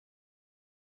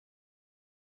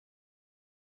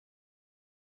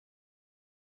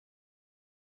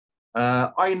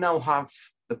I now have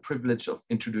the privilege of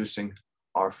introducing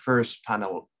our first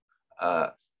panel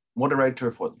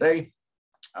moderator for the day.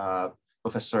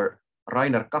 Professor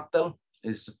Rainer Kattel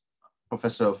is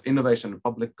Professor of Innovation and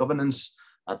Public Governance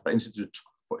at the Institute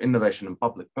for Innovation and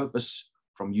Public Purpose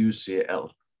from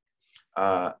UCL.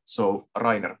 So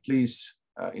Rainer, please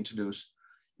introduce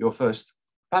your first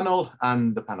panel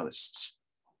and the panelists.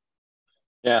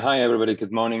 Yeah, hi everybody.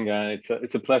 Good morning.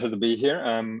 It's a pleasure to be here.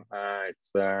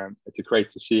 It's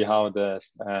great to see how the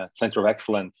Center of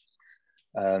Excellence,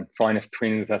 Finest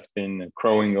Twins, has been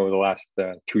growing over the last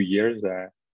 2 years.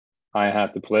 I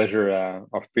had the pleasure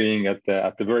of being at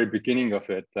the very beginning of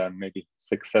it, maybe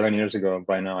 6-7 years ago.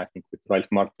 By now, I think with Ralph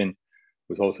Martin,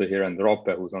 who's also here, and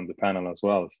Roope, who's on the panel as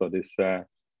well. So this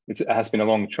it has been a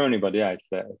long journey, but yeah,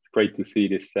 it's great to see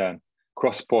this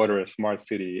cross-border smart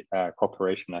city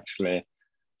cooperation actually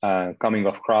coming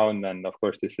off ground. And of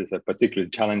course, this is a particularly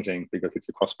challenging because it's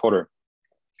a cross-border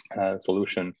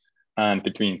solution and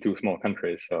between two small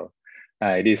countries. So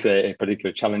it is a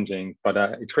particularly challenging, but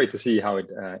it's great to see how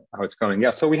it's going.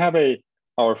 Yeah. So we have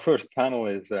our first panel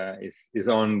is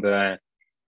on the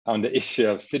issue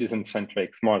of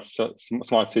citizen-centric smart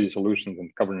city solutions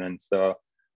and governance. So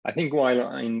I think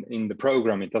while in the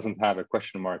program it doesn't have a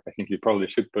question mark, I think you probably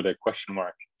should put a question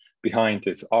mark behind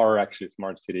it. Are actually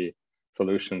smart city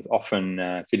solutions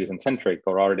often citizen-centric,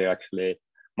 or are they actually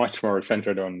much more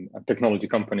centered on technology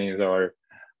companies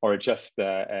or just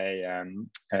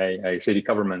a city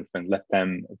government and let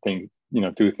them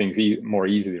do things more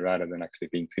easily rather than actually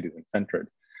being citizen-centered?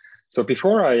 So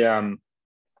before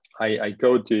I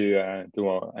go to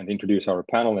and introduce our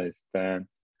panelists,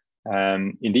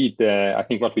 indeed, I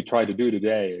think what we try to do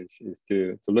today is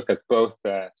to look at both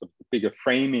sort of the bigger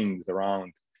framings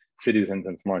around citizens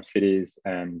and smart cities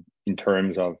in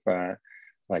terms of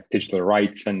like digital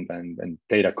rights and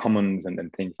data commons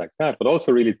and things like that, but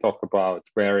also really talk about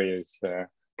various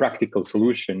practical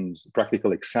solutions,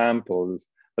 practical examples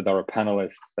that our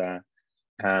panelists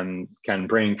can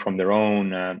bring from their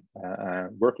own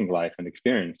working life and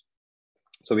experience.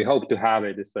 So we hope to have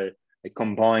a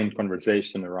combined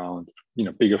conversation around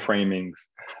bigger framings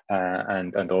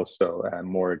and also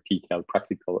more detailed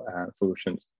practical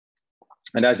solutions.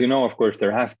 And as you know, of course,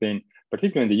 there has been,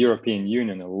 particularly in the European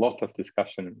Union, a lot of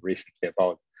discussion recently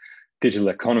about digital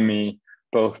economy,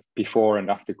 both before and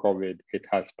after COVID. It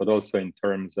has, but also in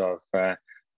terms of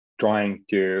trying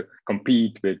to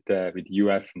compete with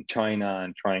US and China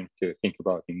and trying to think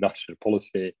about industrial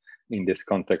policy in this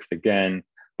context again,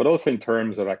 but also in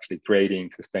terms of actually creating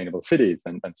sustainable cities.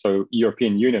 And so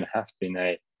European Union has been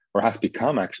has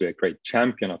become actually a great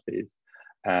champion of these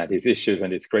issues.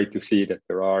 And it's great to see that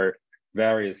there are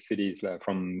various cities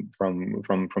from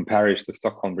Paris to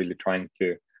Stockholm really trying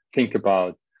to think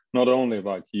about not only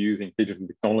about using digital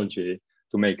technology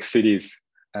to make cities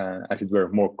as it were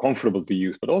more comfortable to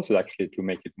use, but also actually to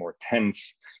make it more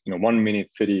tense, 1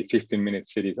 minute city, 15-minute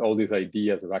cities, all these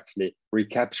ideas of actually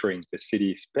recapturing the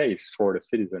city space for the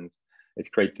citizens. It's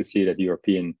great to see that the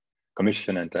European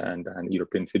Commission and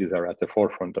European cities are at the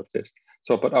forefront of this.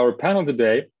 So, but our panel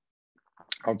today,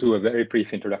 I'll do a very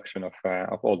brief introduction of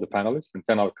all the panelists, and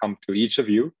then I'll come to each of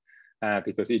you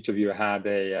because each of you had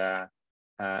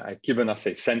given us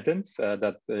a sentence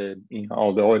that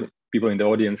all the people in the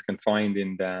audience can find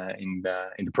in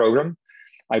the program.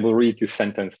 I will read this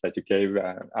sentence that you gave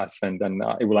us, and then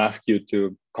I will ask you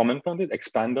to comment on it,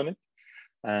 expand on it,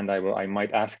 and I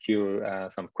might ask you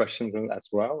some questions as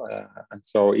well. And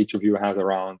so each of you has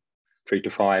around 3 to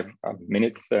 5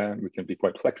 minutes. We can be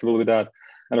quite flexible with that.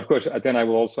 And of course, then I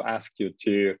will also ask you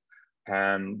to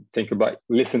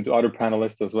listen to other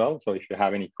panelists as well. So if you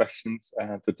have any questions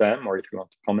to them, or if you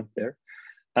want to comment there.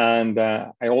 And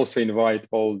I also invite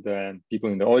all the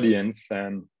people in the audience.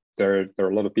 There are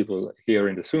a lot of people here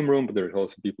in the Zoom room, but there's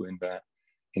also people in the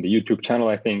YouTube channel,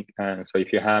 I think. So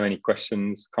if you have any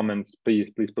questions, comments,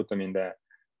 please put them in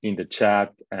the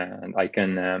chat, and I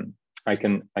can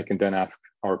then ask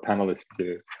our panelists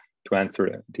to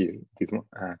answer these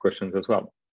questions as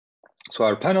well. So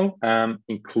our panel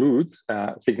includes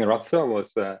Signe Ratso,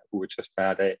 who just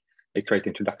had a great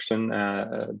introduction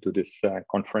to this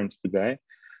conference today.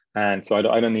 And so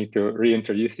I don't need to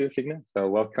reintroduce you, Signe. So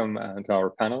welcome to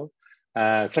our panel.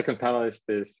 Second panelist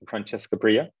is Francesca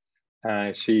Bria.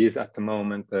 She is at the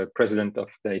moment the president of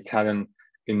the Italian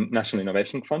National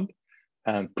Innovation Fund.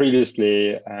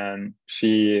 Previously,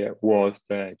 she was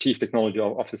the chief technology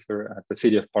officer at the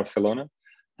city of Barcelona,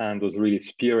 and was really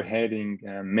spearheading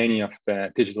many of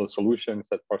the digital solutions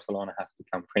that Barcelona has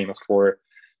become famous for.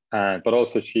 But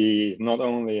also she is not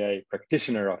only a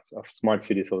practitioner of smart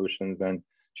city solutions, and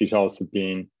she's also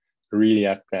been really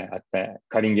at the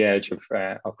cutting edge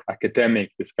of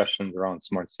academic discussions around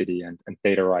smart city and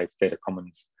data rights, data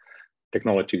commons,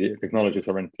 technology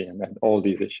sovereignty, and all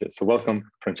these issues. So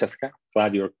welcome, Francesca.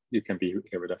 Glad you can be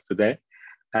here with us today.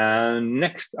 And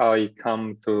next, I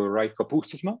come to Raiko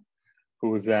Puustusmaa,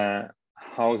 who's a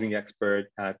housing expert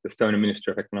at the Estonian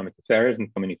Ministry of Economic Affairs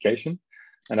and Communication,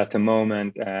 and at the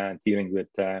moment dealing with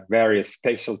various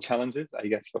spatial challenges, I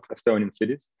guess, of Estonian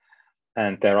cities.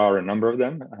 And there are a number of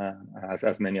them,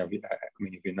 as many of you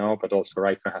know, but also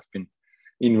Raiko has been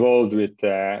involved with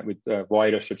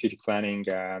wider strategic planning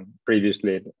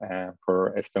previously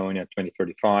for Estonia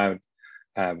 2035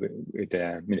 with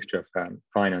the Ministry of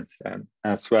Finance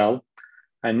as well.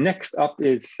 And next up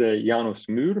is Jaanus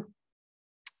Müür.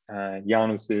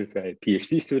 Jaanus is a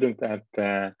PhD student at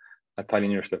Tallinn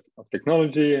University of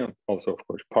Technology, also, of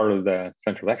course, part of the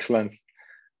Center of Excellence.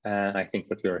 And I think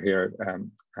that we are here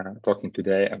talking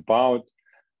today about.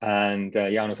 And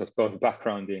Jaanus has both a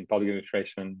background in public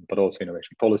administration, but also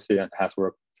innovation policy, and has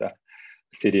worked at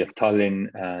the city of Tallinn,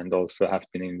 and also has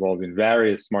been involved in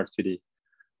various smart city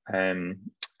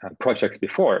projects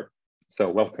before. So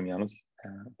welcome, Jaanus,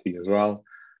 to you as well.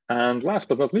 And last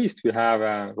but not least, we have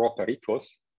Roope Ritvos.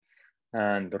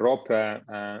 And Roope,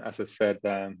 as I said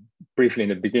briefly in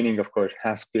the beginning, of course,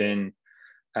 has been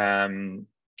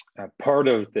part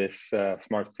of this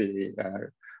smart city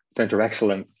Center of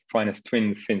Excellence, Finest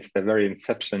Twins, since the very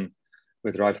inception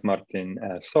with Ralph Martin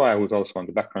Soe, who's also on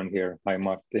the background here. Hi,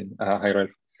 Martin. Hi, Ralph.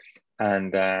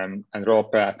 And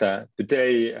Roope,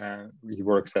 today he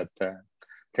works at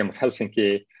Teemas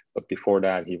Helsinki, but before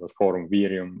that he was Forum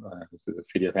Virium, the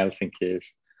city of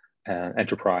Helsinki's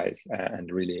enterprise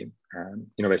and really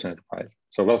innovation enterprise.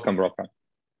 So welcome, Roope.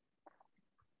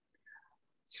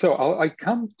 So I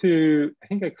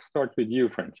think I start with you,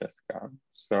 Francesca.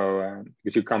 So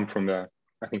because you come from the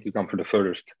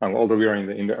furthest, although we are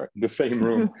in the same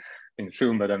room in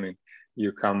Zoom, but I mean,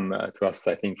 you come to us,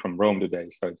 I think, from Rome today.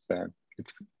 So it's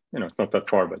it's not that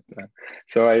far, but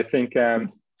so I think,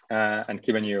 and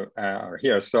given you are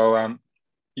here, so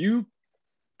you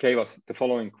gave us the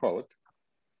following quote: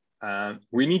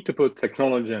 "We need to put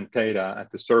technology and data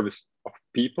at the service of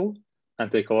people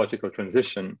and the ecological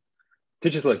transition.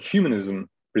 Digital humanism,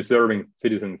 preserving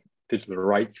citizens' digital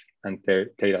rights and their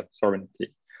data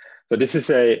sovereignty." So this is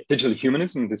a digital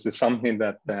humanism. This is something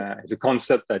that is a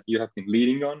concept that you have been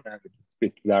leading on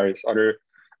with various other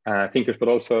thinkers, but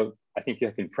also I think you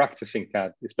have been practicing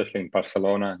that, especially in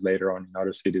Barcelona and later on in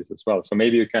other cities as well. So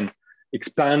maybe you can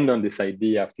expand on this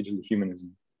idea of digital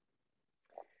humanism.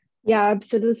 Yeah,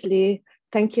 absolutely.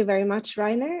 Thank you very much,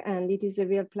 Rainer. And it is a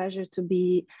real pleasure to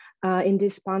be in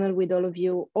this panel with all of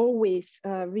you. Always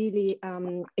really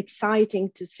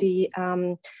exciting to see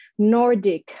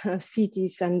Nordic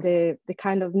cities and the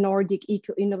kind of Nordic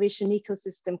innovation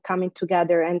ecosystem coming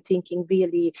together and thinking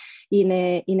really in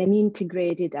an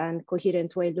integrated and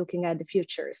coherent way, looking at the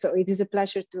future. So it is a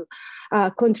pleasure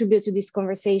to contribute to this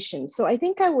conversation. So I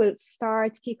think I will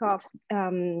kick off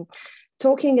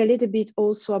talking a little bit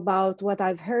also about what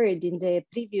I've heard in the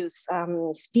previous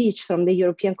speech from the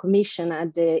European Commission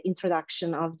at the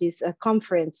introduction of this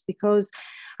conference, because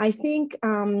I think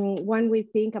when we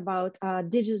think about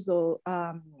digital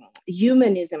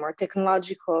humanism or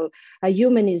technological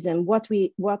humanism, what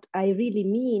I really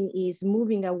mean is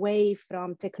moving away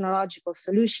from technological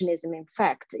solutionism, in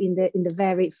fact, in the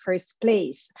very first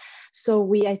place. So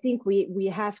I think we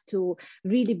have to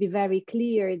really be very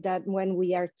clear that when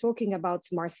we are talking about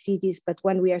smart cities, but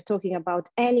when we are talking about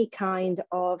any kind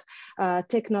of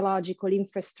technological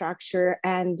infrastructure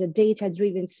and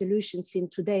data-driven solutions in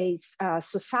today's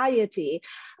society,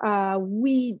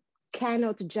 we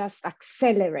cannot just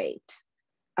accelerate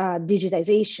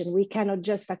digitization. We cannot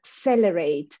just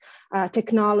accelerate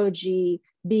technology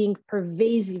being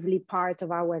pervasively part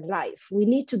of our life. We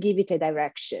need to give it a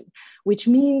direction, which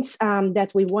means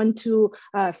that we want to,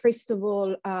 first of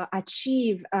all,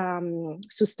 achieve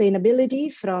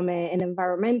sustainability from an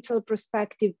environmental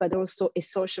perspective, but also a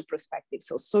social perspective.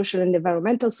 So social and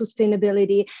environmental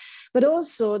sustainability, but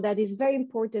also that is very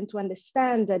important to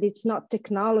understand that it's not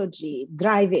technology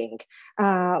driving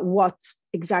what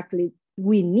exactly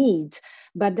we need,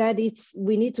 but that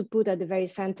we need to put at the very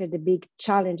center the big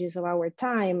challenges of our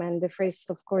time. And the first,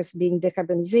 of course, being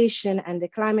decarbonization and the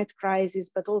climate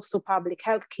crisis, but also public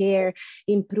health care,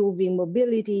 improving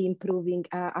mobility, improving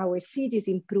our cities,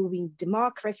 improving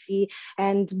democracy.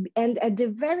 And at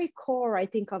the very core, I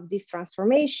think, of this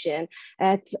transformation,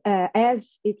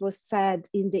 as it was said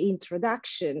in the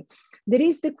introduction, there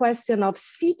is the question of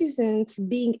citizens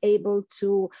being able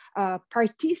to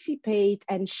participate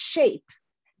and shape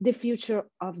the future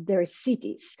of their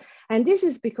cities. And this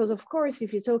is because, of course,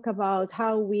 if you talk about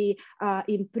how we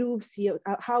improve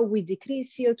how we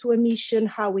decrease CO2 emission,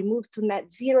 how we move to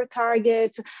net zero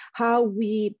targets, how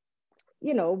we,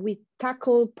 we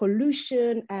tackle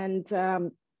pollution and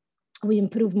we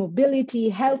improve mobility,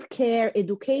 healthcare,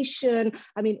 education.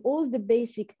 I mean, all the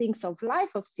basic things of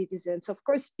life of citizens. Of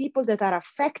course, people that are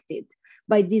affected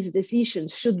by these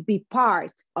decisions should be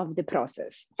part of the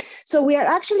process. So we are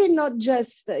actually not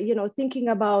just, thinking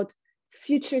about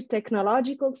future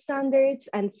technological standards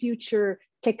and future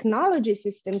technology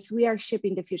systems. We are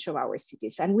shaping the future of our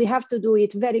cities, and we have to do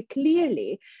it very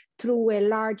clearly through a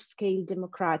large-scale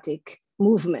democratic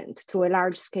movement, through a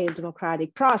large-scale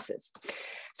democratic process.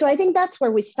 So I think that's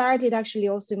where we started, actually,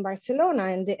 also in Barcelona,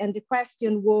 and the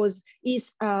question was,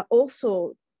 is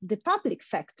also the public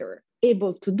sector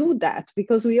able to do that?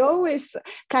 Because we always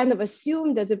kind of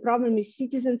assume that the problem is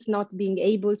citizens not being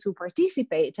able to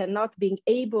participate and not being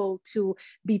able to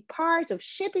be part of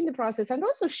shaping the process and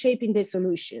also shaping the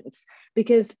solutions,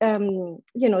 because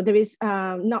there is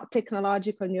not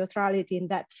technological neutrality in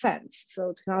that sense.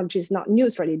 So technology is not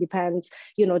neutral. It depends,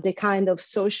 the kind of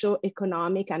social,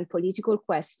 economic, and political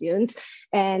questions,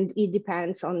 and it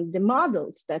depends on the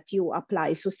models that you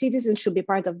apply. So citizens should be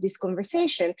part of this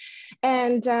conversation,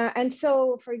 and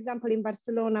so, for example, in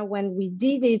Barcelona, when we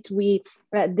did it,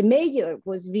 the mayor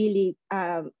was really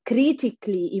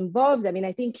critically involved. I mean,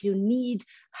 I think you need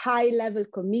high-level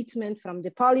commitment from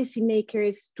the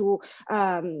policymakers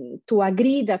to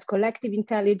agree that collective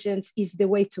intelligence is the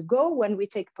way to go when we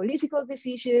take political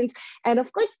decisions. And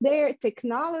of course, their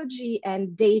technology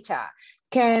and data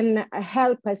can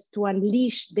help us to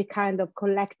unleash the kind of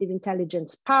collective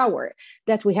intelligence power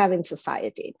that we have in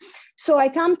society. So I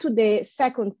come to the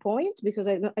second point, because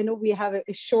I know we have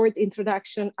a short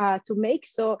introduction to make.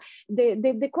 So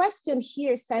the question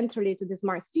here centrally to the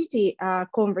smart city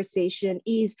conversation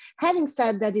is, having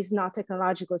said that it's not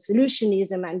technological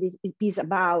solutionism, and it is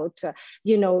about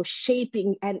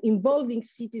shaping and involving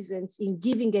citizens in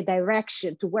giving a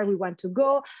direction to where we want to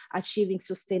go, achieving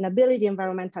sustainability,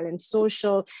 environmental and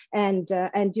social, and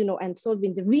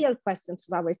solving the real questions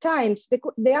of our times.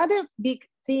 The other big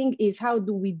thing is, how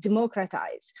do we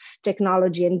democratize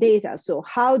technology and data? So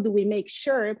how do we make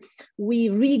sure we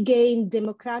regain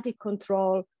democratic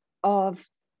control of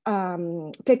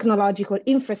technological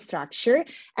infrastructure?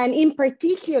 And in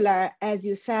particular, as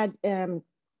you said,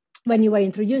 when you were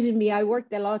introducing me, I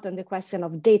worked a lot on the question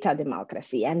of data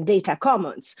democracy and data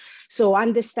commons. So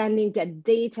understanding that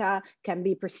data can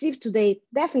be perceived today,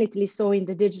 definitely so in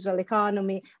the digital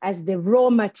economy, as the raw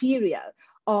material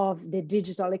of the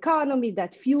digital economy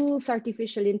that fuels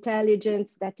artificial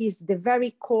intelligence, that is the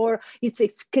very core, it's a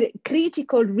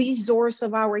critical resource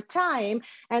of our time,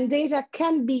 and data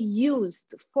can be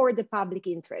used for the public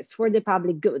interest, for the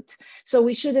public good. So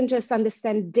we shouldn't just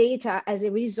understand data as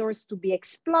a resource to be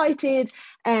exploited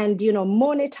and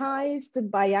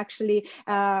monetized by actually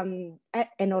an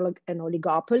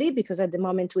oligopoly, because at the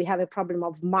moment we have a problem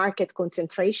of market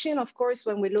concentration, of course,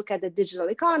 when we look at the digital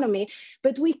economy,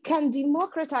 but we can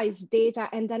democratize data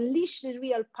and unleash the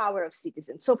real power of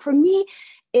citizens. So for me,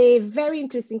 a very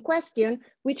interesting question,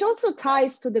 which also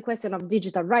ties to the question of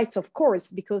digital rights, of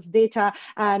course, because data,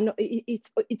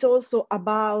 it's also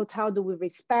about how do we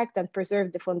respect and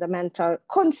preserve the fundamental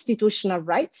constitutional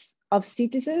rights of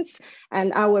citizens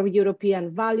and our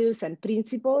European values and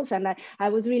principles. And I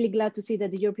was really glad to see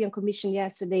that the European Commission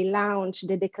yesterday launched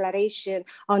the Declaration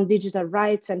on Digital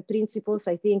Rights and Principles.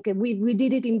 I think we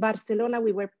did it in Barcelona.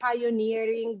 We were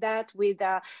pioneering that with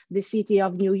the city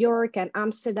of New York and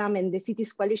Amsterdam and the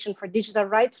Cities Coalition for Digital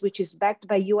Rights, which is backed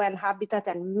by UN Habitat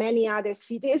and many other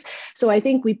cities. So I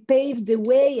think we paved the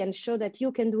way and showed that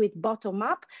you can do it bottom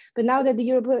up. But now that the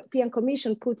European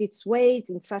Commission put its weight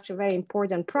in such a very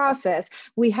important process,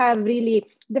 we have really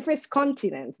the first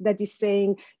continent that is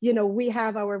saying, we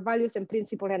have our values and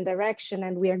principle and direction,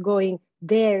 and we are going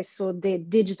there. So the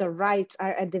digital rights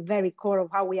are at the very core of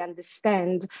how we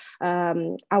understand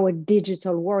our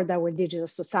digital world, our digital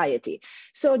society.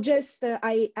 So just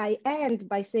I end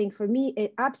by saying, for me, an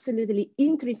absolutely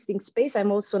interesting space.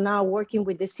 I'm also now working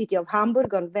with the city of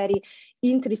Hamburg on very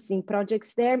interesting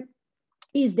projects there,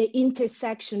 is the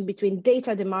intersection between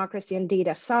data democracy and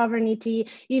data sovereignty,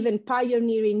 even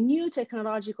pioneering new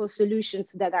technological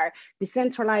solutions that are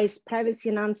decentralized, privacy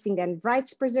enhancing, and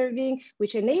rights preserving,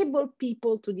 which enable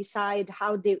people to decide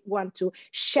how they want to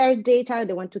share data,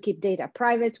 they want to keep data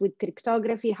private with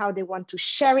cryptography, how they want to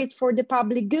share it for the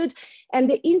public good, and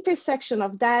the intersection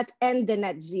of that and the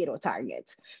net zero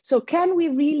target. So are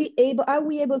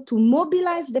we able to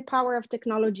mobilize the power of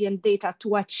technology and data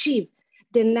to achieve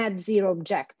the net zero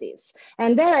objectives.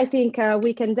 And there I think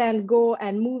we can then go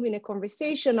and move in a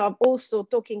conversation of also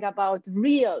talking about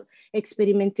real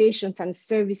experimentations and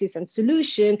services and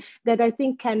solutions that I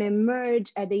think can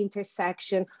emerge at the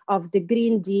intersection of the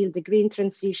Green Deal, the green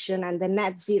transition, and the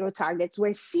net zero targets,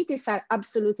 where cities are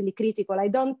absolutely critical. I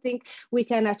don't think we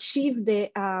can achieve the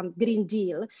Green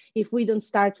Deal if we don't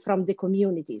start from the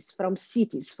communities, from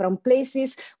cities, from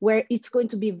places where it's going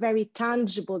to be very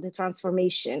tangible, the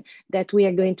transformation that we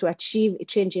are going to achieve,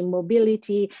 changing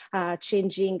mobility,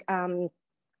 changing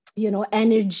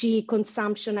energy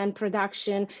consumption and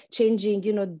production, changing,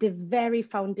 the very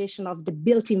foundation of the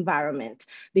built environment,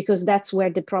 because that's where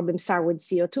the problems are with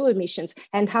CO2 emissions,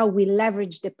 and how we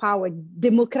leverage the power,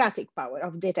 democratic power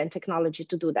of data and technology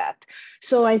to do that.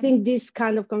 So I think this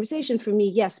kind of conversation for me,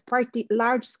 yes,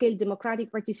 large-scale democratic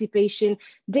participation,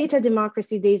 data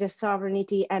democracy, data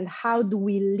sovereignty, and how do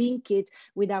we link it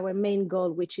with our main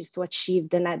goal, which is to achieve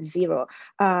the net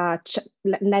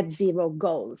zero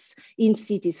goals in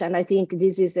cities. And I think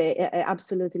this is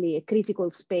absolutely a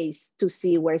critical space to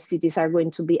see where cities are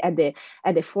going to be at the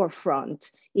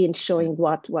forefront in showing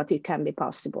what it can be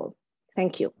possible.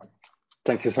 Thank you.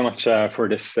 Thank you so much for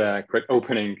this great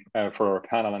opening for our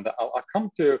panel. And I'll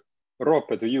come to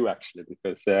Roope, to you actually,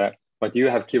 because what you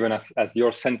have given us as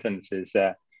your sentence is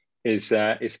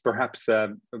perhaps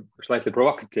slightly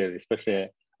provocative, especially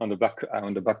on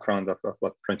the background of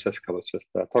what Francesca was just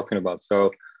talking about. So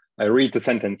I read the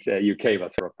sentence you gave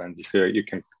us, Roope, and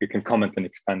you can comment and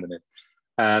expand on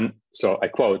it. So I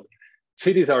quote: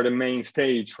 "Cities are the main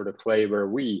stage for the play where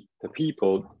we, the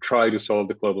people, try to solve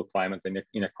the global climate and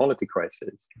inequality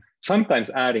crisis.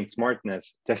 Sometimes adding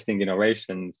smartness, testing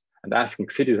innovations, and asking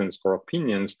citizens for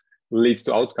opinions leads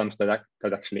to outcomes that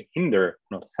actually hinder,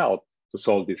 not help, to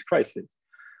solve these crises.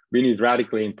 We need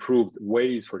radically improved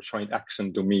ways for joint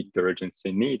action to meet the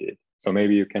urgency needed." So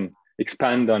maybe you can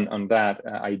expand on that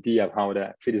idea of how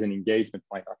the citizen engagement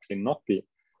might actually not be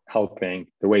helping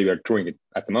the way we are doing it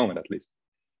at the moment, at least.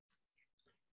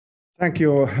 Thank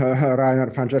you,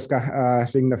 Rainer, Francesca,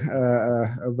 Signe.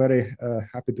 Very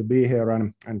happy to be here,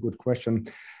 and good question.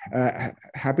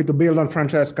 Happy to build on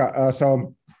Francesca.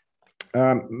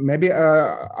 Maybe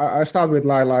I start with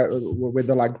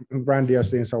the grandiose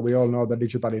thing. So we all know that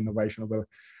digital innovation will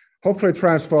hopefully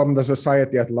transform the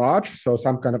society at large. So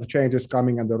some kind of change is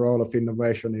coming, and the role of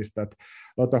innovation is that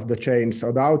a lot of the change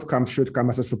or the outcomes should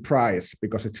come as a surprise,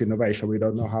 because it's innovation. We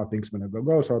don't know how things are going to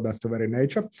go. So that's the very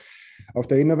nature of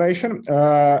the innovation.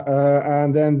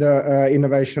 And then the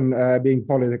innovation being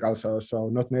political, so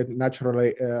not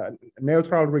naturally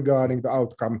neutral regarding the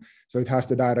outcome. So it has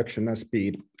the direction and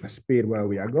speed where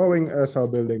we are going. So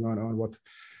building on what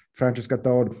Francesca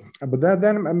told. But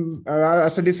then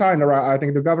as a designer, I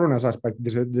think the governance aspect,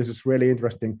 this is really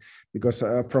interesting, because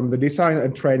from the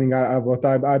design training, what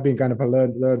I've been kind of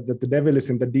learned that the devil is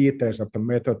in the details of the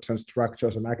methods and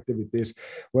structures and activities,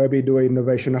 where we do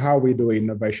innovation, how we do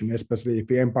innovation, especially if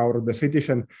we empower the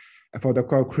citizen for the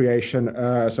co-creation,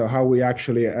 so how we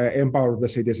actually empower the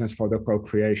citizens for the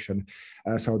co-creation,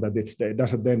 so that it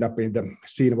doesn't end up in the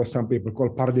scene what some people call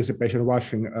participation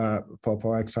washing,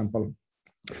 for example.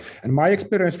 And my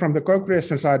experience from the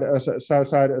co-creation side is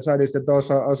that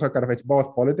also kind of it's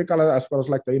both political as well as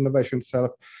like the innovation itself,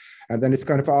 and then it's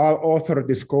kind of an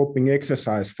authority scoping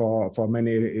exercise for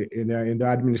many in the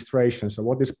administration. So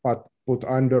what is put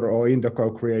under or in the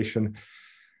co-creation,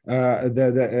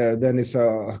 then it's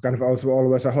kind of also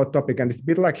always a hot topic, and it's a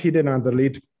bit like hidden under the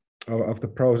lid of the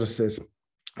processes.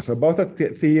 So both a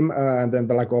theme and then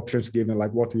the options given,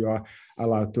 like what you are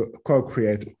allowed to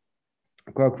co-create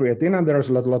in, and there's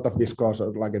a lot of discourse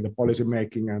like in the policy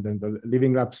making, and then the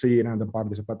living lab scene and the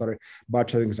participatory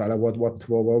budgeting side,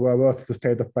 what's the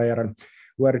state of play and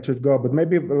where it should go. But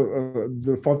maybe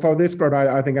for this crowd,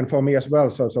 I think, and for me as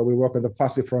well, so we work on the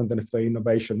fuzzy front end of the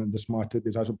innovation and the smart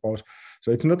cities, I suppose.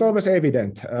 So it's not always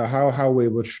evident how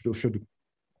we should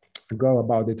go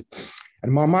about it.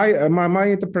 And my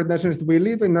interpretation is that we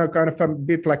live in a kind of a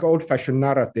bit like old-fashioned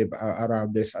narrative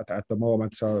around this at the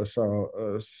moment. So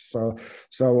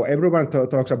everyone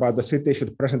talks about the city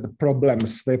should present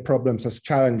their problems as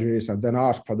challenges, and then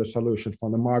ask for the solutions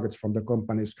from the markets, from the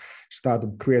companies, start to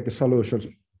create the solutions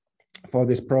for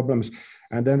these problems.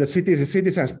 And then the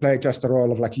citizens play just a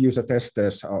role of like user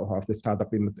testers of the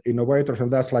startup innovators, and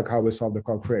that's like how we solve the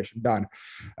co-creation done.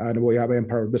 And we have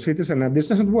empowered the citizen, and this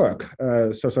doesn't work.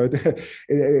 So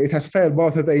it has failed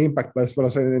both at the impact as well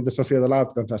as in the societal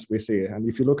outcomes as we see. And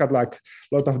if you look at like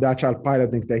a lot of the agile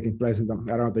piloting taking place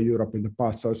around Europe in the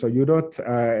past, so you don't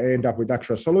end up with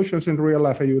actual solutions in real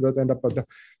life, and you don't end up with the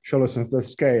solutions at the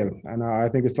scale. And I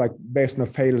think it's like based on a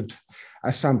failed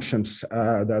assumptions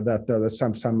that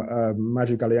some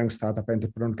magical young startup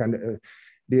entrepreneur can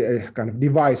kind of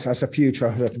devise as a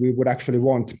future that we would actually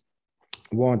want.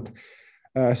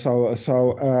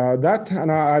 That,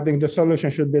 and I think the solution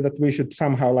should be that we should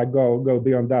somehow like go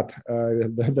beyond that.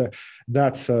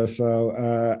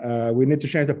 We need to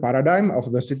change the paradigm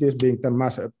of the cities being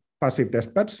the passive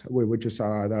testbeds, which is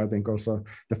I think also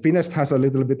the Finnish has a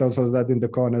little bit also that in the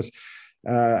corners,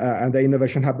 and the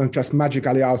innovation happens just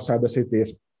magically outside the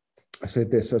cities. So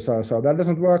that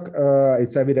doesn't work.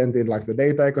 It's evident in like the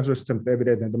data ecosystem, it's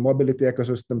evident in the mobility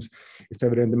ecosystems, it's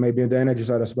evident maybe in the energy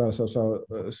side as well. So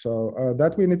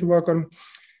that we need to work on.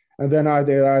 And then I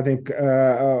think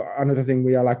another thing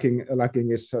we are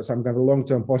lacking is some kind of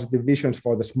long-term positive visions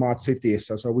for the smart cities.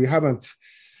 So we haven't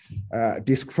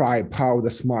described how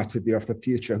the smart city of the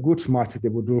future, good smart city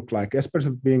would look like,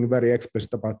 especially being very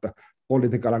explicit about the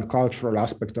political and cultural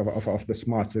aspect of the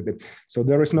smart city. So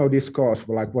there is no discourse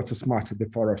for like what's a smart city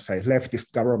for, say,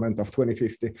 leftist government of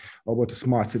 2050, or what's a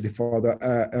smart city for the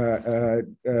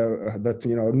that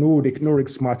Nordic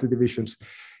smart city visions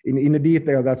in a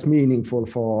detail that's meaningful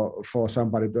for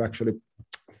somebody to actually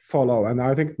follow. And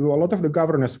I think a lot of the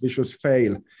governance visions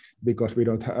fail because we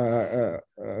don't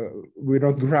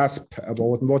grasp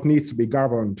about what needs to be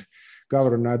governed.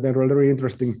 I think really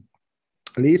interesting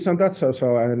leads on that.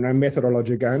 And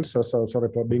methodology again. So sorry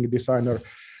for being a designer,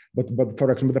 but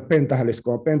for example, the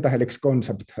pentahelix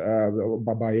concept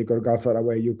by Igor Gazzara,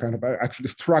 where you kind of actually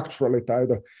structurally try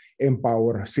to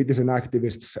empower citizen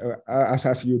activists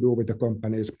as you do with the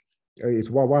companies. It's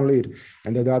one lead,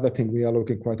 and then the other thing we are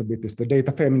looking quite a bit is the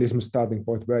data feminism starting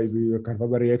point, where we kind of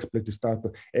very explicitly start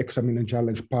to examine and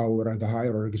challenge power and the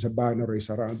hierarchies and binaries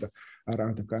around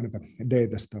the kind of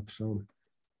data stuff. So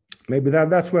maybe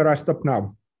that's where I stop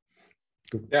now.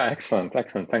 Good. Yeah, excellent.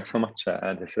 Thanks so much.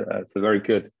 It's a very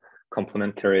good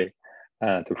complementary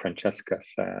to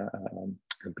Francesca's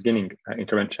beginning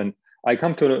intervention. I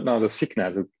come to now the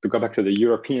Signe, to go back to the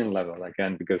European level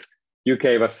again, because you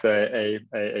gave us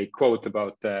a quote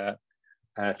about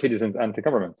citizens and the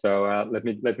government. So let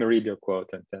me read your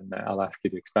quote, and then I'll ask you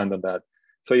to expand on that.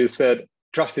 So you said,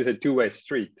 trust is a two-way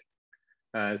street.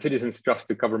 Citizens trust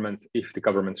the governments if the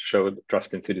governments show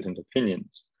trust in citizens'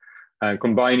 opinions.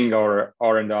 Combining our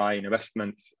R&I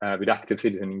investments with active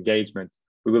citizen engagement,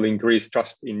 we will increase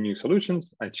trust in new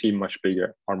solutions and achieve much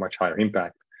bigger or much higher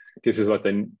impact. This is what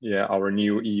our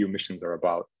new EU missions are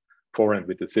about. For and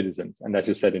with the citizens, and as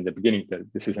you said in the beginning, that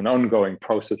this is an ongoing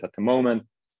process at the moment,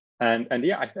 and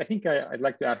yeah, I think I'd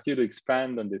like to ask you to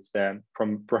expand on this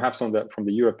from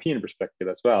the European perspective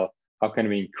as well. How can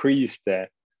we increase the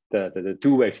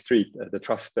two-way street, the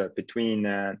trust between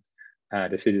the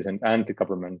citizens and the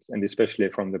government, and especially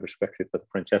from the perspective that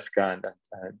Francesca and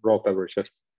Roope were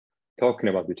just talking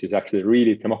about, which is actually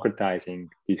really democratizing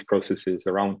these processes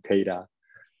around data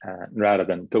rather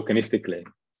than tokenistically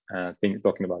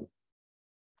talking about it.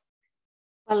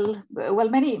 Well,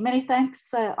 many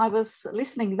thanks. I was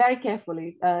listening very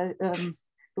carefully to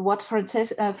what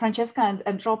Francesca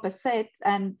and Roope said,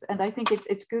 and I think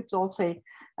it's good also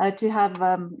to have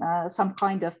some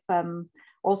kind of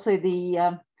also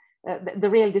the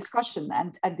real discussion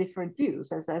and different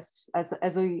views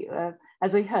as we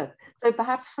heard. So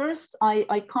perhaps first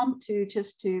I come to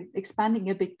just to expanding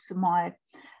a bit my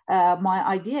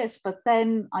ideas, but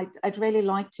then I'd really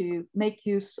like to make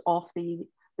use of the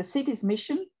city's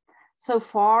mission so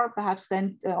far, perhaps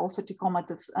then also to comment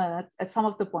at some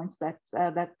of the points that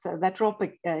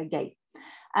Roope gave.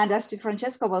 And as to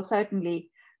Francesca, well, certainly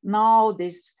now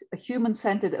these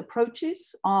human-centered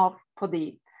approaches are for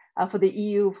the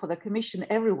EU, for the Commission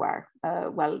everywhere.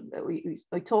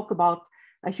 We talk about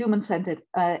a human-centered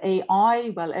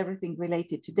AI, well, everything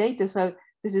related to data. So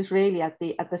this is really at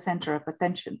the center of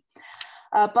attention.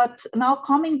 But now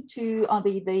coming to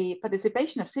the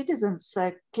participation of citizens,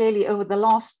 clearly over the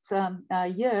last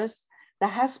years, there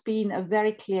has been a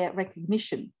very clear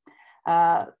recognition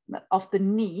of the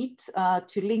need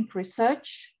to link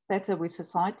research better with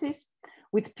societies,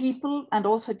 with people, and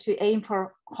also to aim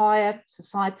for higher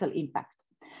societal impact.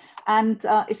 And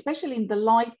especially in the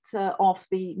light of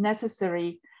the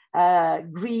necessary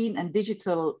green and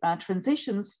digital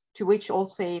transitions, to which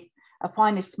also a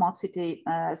finest smart city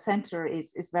center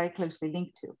is very closely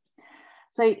linked to.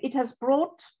 So it has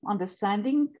brought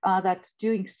understanding that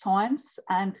doing science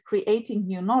and creating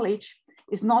new knowledge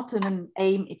is not an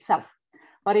aim itself,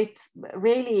 but it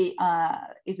really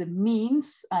is a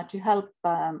means to help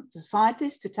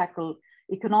societies to tackle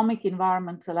economic,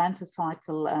 environmental, and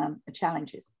societal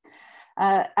challenges.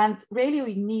 And really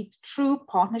we need true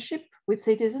partnership with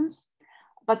citizens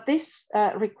But this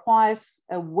requires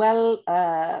a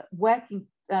working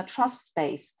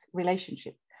trust-based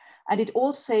relationship. And it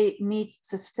also needs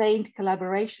sustained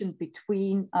collaboration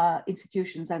between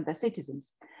institutions and their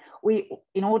citizens.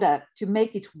 In order to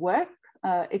make it work,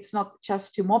 it's not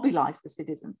just to mobilize the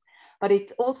citizens, but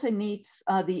it also needs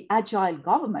the agile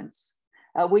governments,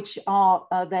 which are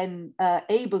then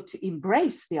able to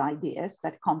embrace the ideas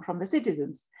that come from the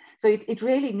citizens. So it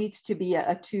really needs to be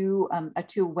a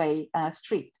two-way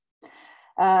street.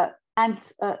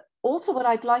 And also what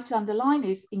I'd like to underline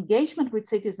is engagement with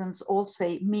citizens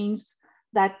also means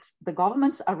that the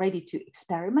governments are ready to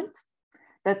experiment,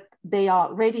 that they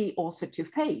are ready also to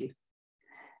fail.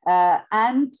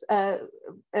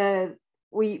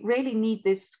 We really need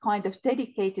this kind of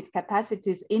dedicated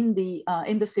capacities in the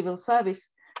civil service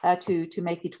to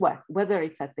make it work, whether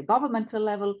it's at the governmental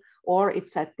level or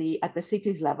it's at the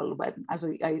cities level, as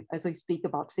we speak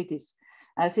about cities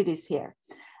here.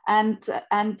 And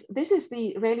this is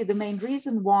really the main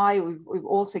reason why we've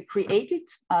also created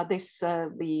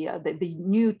the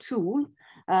new tool,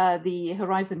 the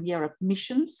Horizon Europe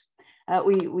missions.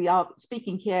 We are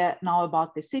speaking here now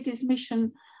about the cities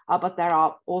mission, but there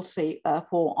are also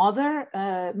 4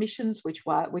 other missions which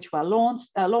were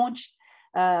launched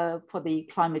for the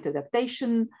climate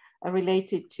adaptation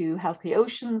related to healthy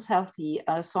oceans, healthy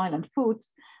soil and food,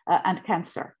 and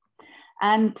cancer.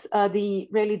 And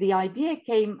the idea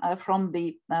came from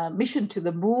the mission to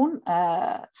the moon,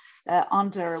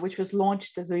 which was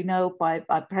launched, as we know, by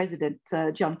President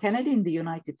John Kennedy in the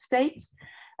United States,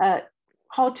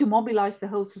 how to mobilize the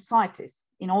whole societies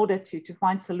in order to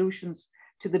find solutions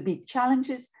to the big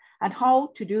challenges, and how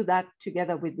to do that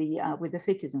together with the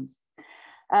citizens.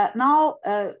 Now,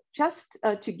 just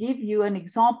to give you an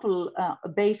example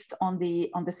based on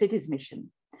the cities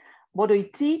mission. What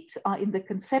we did in the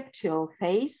conceptual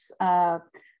phase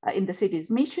in the cities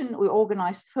mission, we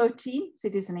organized 13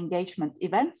 citizen engagement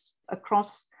events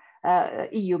across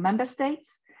EU member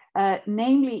states,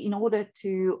 namely in order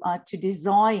to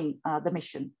design the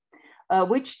mission,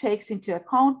 which takes into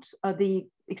account the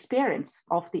experience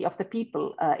of the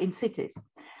people in cities,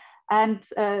 and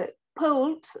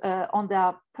polled on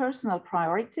their personal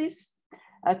priorities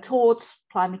towards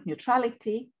climate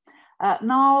neutrality.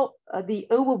 Now, the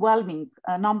overwhelming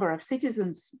number of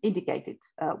citizens indicated,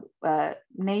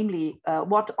 namely,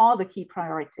 what are the key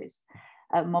priorities?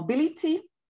 Mobility,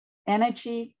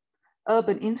 energy,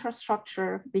 urban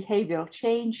infrastructure, behavioral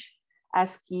change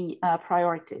as key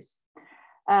priorities.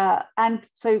 And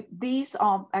so these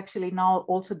are actually now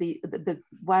also the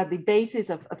basis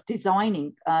of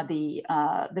designing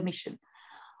the mission.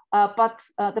 But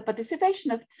the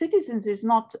participation of citizens is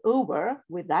not over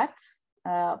with that.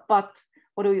 But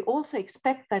what we also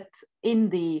expect that in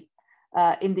the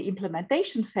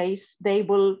implementation phase, they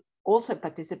will also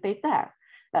participate there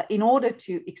in order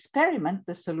to experiment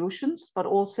the solutions, but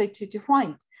also to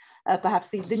find perhaps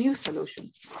the new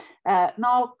solutions.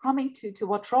 Now, coming to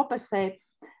what Roope said,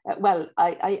 well,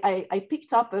 I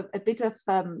picked up a bit of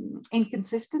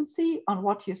inconsistency on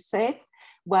what you said.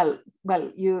 Well,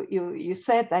 you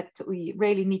said that we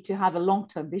really need to have a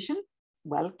long-term vision.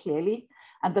 Well, clearly.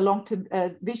 And the long-term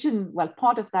vision, well,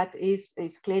 part of that is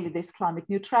clearly this climate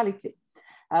neutrality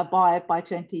by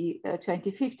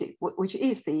 2050, which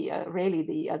is really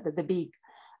the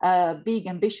big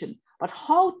ambition. But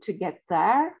how to get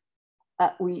there,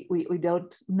 we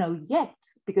don't know yet,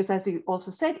 because as you also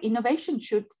said, innovation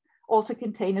should also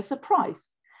contain a surprise.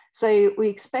 So we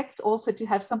expect also to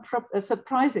have some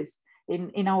surprises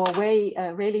in our way,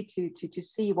 really to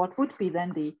see what would be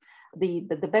then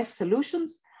the best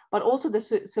solutions, but also the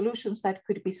solutions that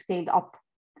could be scaled up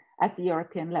at the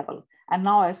European level. And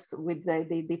now, as with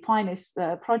the Finest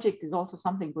project, is also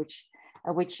something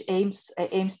which aims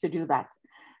to do that.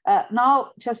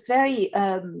 Now, just very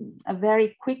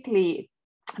quickly,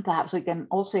 perhaps we can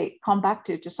also come back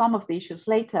to some of the issues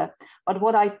later. But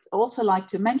what I'd also like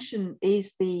to mention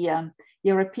is the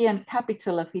European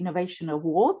Capital of Innovation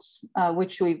Awards,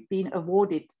 which we've been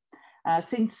awarded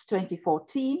since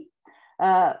 2014.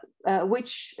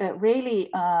 Which really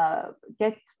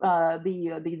get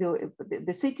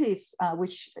the cities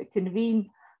which convene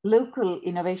local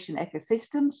innovation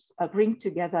ecosystems, bring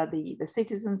together the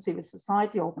citizens, civil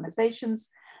society organizations,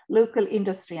 local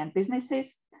industry and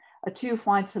businesses to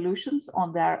find solutions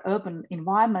on their urban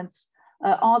environments,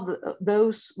 are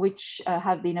those which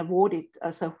have been awarded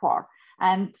so far.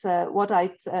 And what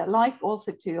I'd like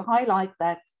also to highlight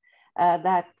that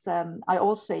I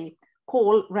also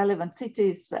call relevant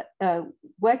cities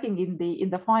working in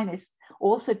the Finest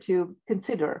also to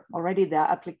consider already their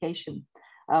application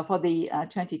for the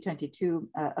 2022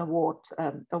 award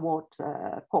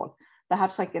call.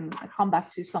 Perhaps I can come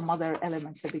back to some other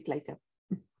elements a bit later.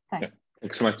 Thanks. Yeah.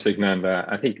 Thanks so much, Signe. And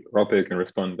I think Roope can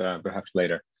respond perhaps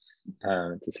later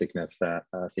to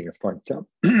Signe's point. So,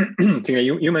 Signe,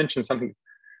 you mentioned something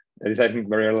that is, I think,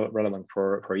 very relevant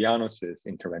for Jaanus's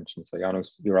intervention. So,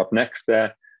 Jaanus, you're up next.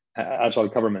 Agile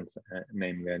government,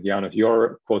 namely. And Jaanus,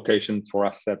 your quotation for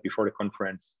us before the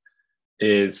conference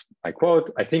is, I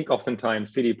quote, "I think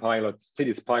oftentimes cities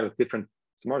pilot different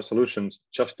smart solutions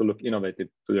just to look innovative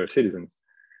to their citizens.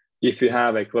 If you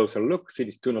have a closer look,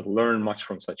 cities do not learn much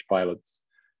from such pilots.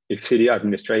 If city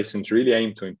administrations really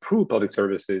aim to improve public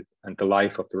services and the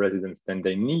life of the residents, then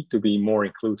they need to be more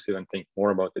inclusive and think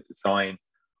more about the design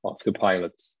of the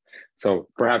pilots." So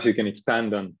perhaps you can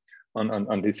expand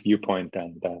on this viewpoint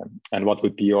and what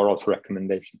would be your also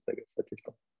recommendations, I guess, at this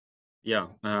point. Yeah,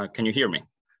 can you hear me?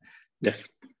 Yes.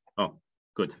 Oh,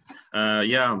 good.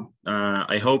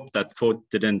 I hope that quote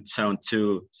didn't sound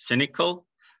too cynical,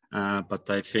 but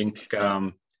I think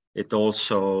it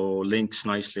also links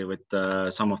nicely with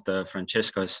some of the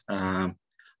Francesca's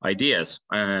ideas.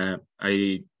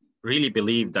 I really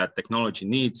believe that technology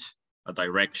needs a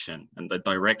direction, and the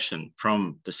direction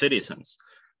from the citizens.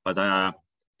 But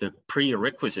the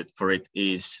prerequisite for it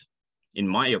is, in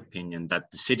my opinion,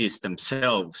 that the cities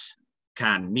themselves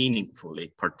can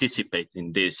meaningfully participate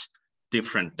in these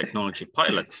different technology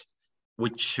pilots,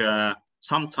 which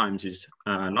sometimes is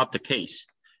not the case.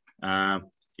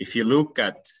 If you look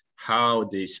at how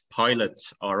these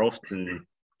pilots are often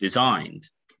designed,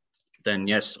 then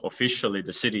yes, officially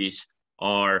the cities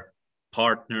are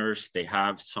partners, they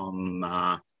have some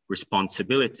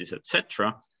responsibilities,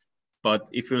 etc. But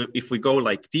if we go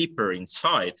like deeper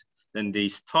inside, then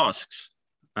these tasks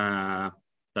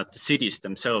that the cities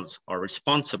themselves are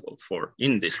responsible for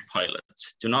in these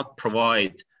pilots do not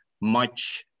provide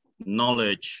much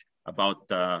knowledge about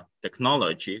the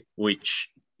technology, which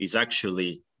is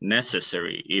actually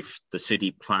necessary if the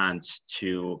city plans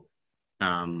to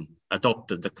adopt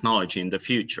the technology in the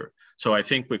future. So I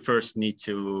think we first need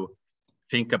to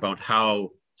think about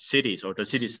how cities, or the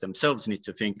cities themselves need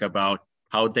to think about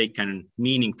how they can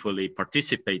meaningfully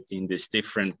participate in these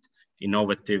different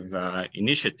innovative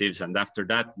initiatives. And after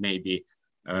that, maybe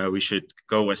we should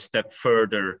go a step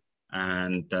further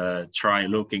and try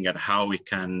looking at how we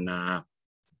can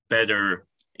better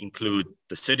include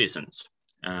the citizens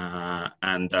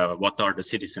and what are the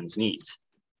citizens' needs.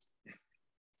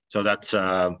 So that's,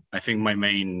 I think, my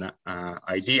main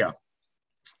idea.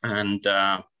 And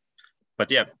but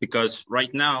yeah, because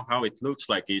right now how it looks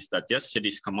like is that yes,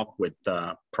 cities come up with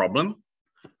a problem.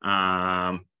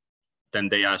 Then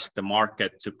they ask the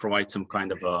market to provide some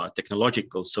kind of a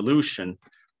technological solution,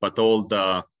 but all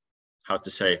the, how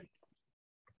to say,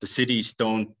 the cities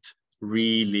don't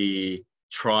really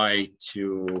try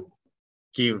to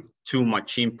give too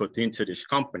much input into these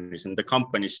companies, and the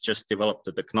companies just develop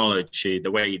the technology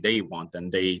the way they want,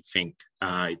 and they think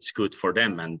it's good for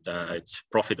them and it's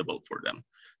profitable for them.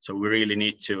 So we really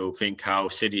need to think how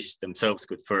cities themselves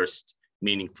could first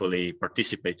meaningfully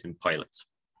participate in pilots.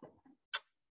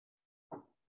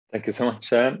 Thank you so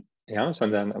much, Jaanus,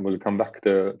 and then we'll come back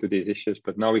to these issues.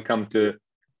 But now we come to,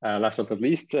 last but not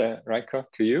least, Raiko,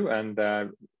 to you, and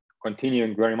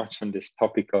continuing very much on this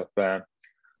topic of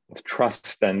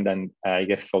trust and I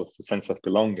guess also sense of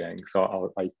belonging.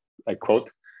 So I quote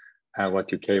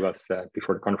what you gave us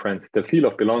before the conference: "The feel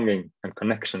of belonging and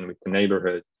connection with the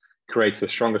neighborhood creates the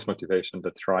strongest motivation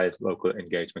that drives local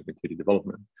engagement in city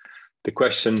development." The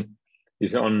question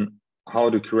is on how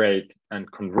to create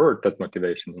and convert that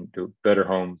motivation into better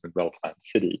homes and well-planned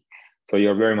city. So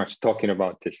you're very much talking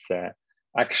about this,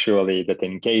 actually, that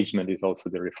engagement is also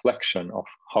the reflection of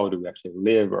how do we actually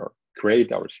live or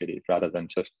create our cities, rather than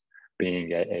just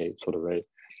being a sort of a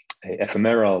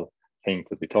ephemeral thing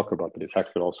that we talk about, but it's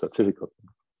actually also a physical thing.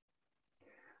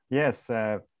 Yes,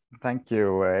 thank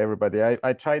you, everybody.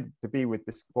 I tried to be with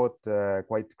this quote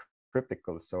quite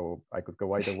cryptical, so I could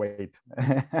go either way.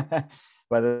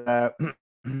 But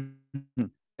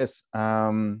yes,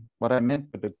 what I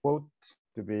meant with the quote,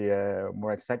 to be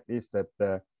more exact, is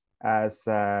that as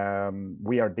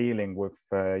we are dealing with,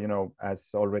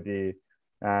 as already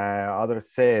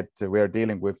others said, we are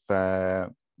dealing with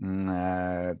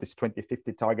this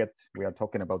 2050 target. We are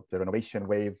talking about the renovation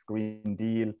wave, Green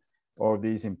Deal, all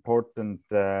these important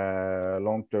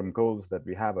long-term goals that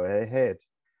we have ahead.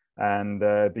 And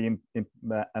the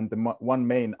one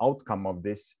main outcome of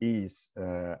this is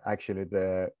actually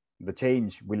the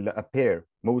change will appear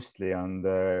mostly on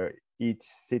each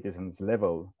citizen's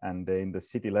level and in the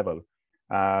city level.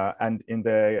 And in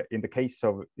the case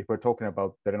of, if we're talking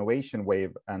about the renovation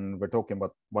wave, and we're talking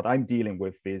about what I'm dealing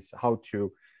with is how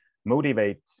to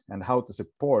motivate and how to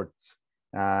support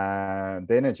the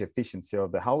energy efficiency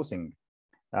of the housing.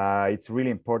 It's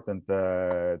really important,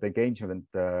 the engagement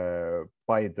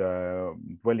by the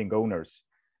dwelling owners.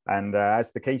 And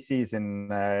as the case is in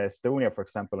Estonia, for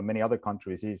example, and many other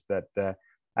countries, is that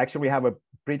actually we have a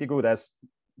pretty good, as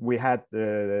we had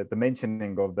the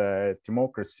mentioning of the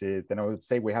democracy, then I would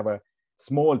say we have a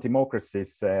small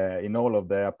democracies in all of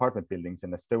the apartment buildings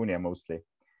in Estonia mostly.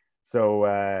 So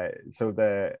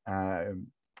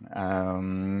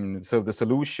the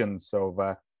solutions of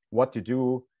what to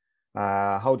do,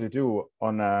 how to do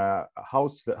on a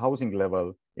housing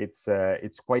level, it's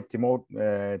quite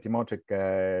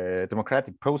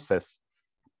democratic process.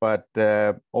 But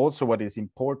also what is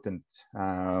important,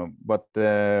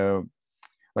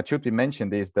 what should be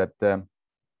mentioned is that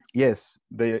yes,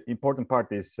 the important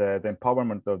part is the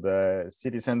empowerment of the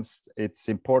citizens. It's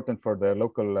important for the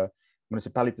local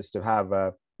municipalities to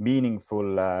have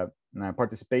meaningful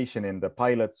participation in the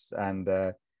pilots and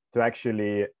to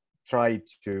actually try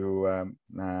to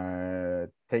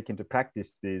take into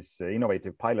practice these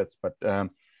innovative pilots. But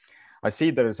I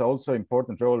see there is also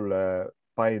important role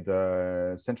by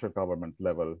the central government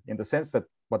level, in the sense that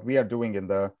what we are doing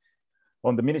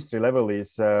on the ministry level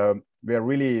is we are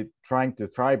really trying to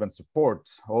thrive and support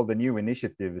all the new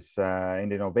initiatives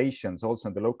and innovations also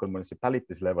on the local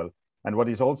municipalities level. And what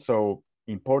is also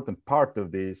important part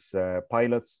of these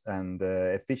pilots and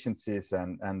efficiencies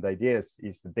and ideas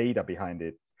is the data behind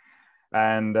it.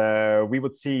 And we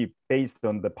would see, based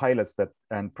on the pilots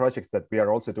and projects that we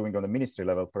are also doing on the ministry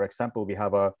level, for example, we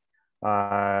have a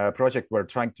project we're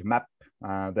trying to map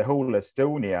the whole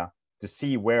Estonia to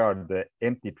see where are the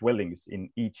empty dwellings in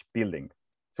each building.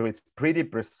 So it's pretty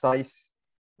precise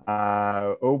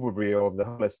overview of the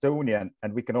whole Estonia,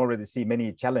 and we can already see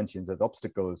many challenges and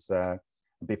obstacles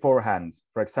beforehand.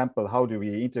 For example, how do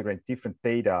we integrate different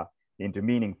data into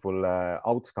meaningful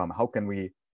outcome? How can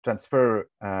we transfer,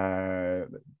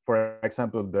 for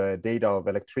example, the data of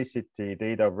electricity,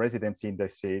 data of residency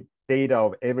industry, data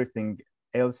of everything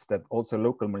else that also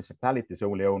local municipalities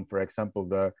only own, for example,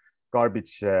 the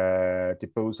garbage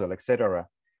disposal, etc.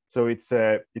 So it's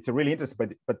a really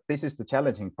interesting, but this is the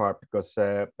challenging part, because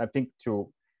I think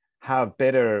to have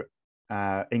better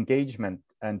engagement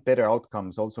and better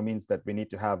outcomes also means that we need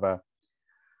to have a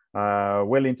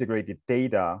well integrated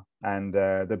data and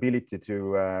the ability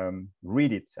to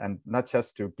read it, and not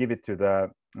just to give it to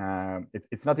the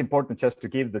it's not important just to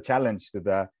give the challenge to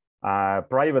the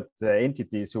private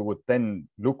entities who would then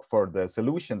look for the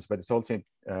solutions, but it's also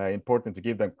important to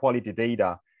give them quality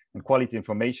data and quality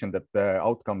information that the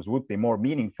outcomes would be more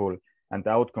meaningful and the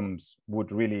outcomes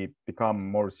would really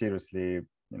become more seriously,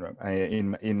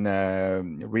 in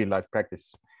real life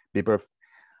practice be birthed.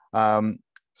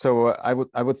 So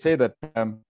I would say that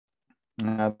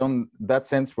on that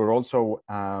sense, we're also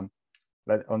on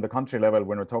the country level,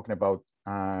 when we're talking about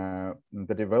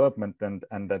the development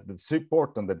and that the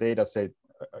support on the data set,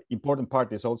 important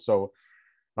part is also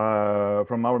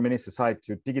from our ministry side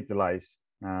to digitalize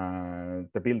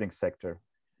the building sector.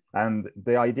 And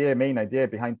the main idea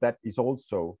behind that is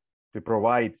also to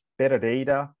provide better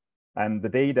data, and the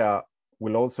data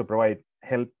will also provide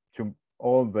help to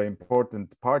all the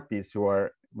important parties who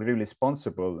are really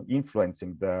responsible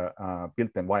influencing the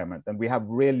built environment. And we have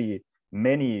really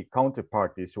many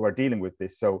counterparties who are dealing with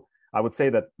this. So I would say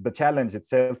that the challenge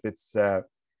itself, it's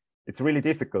really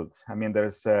difficult. I mean,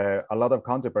 there's a lot of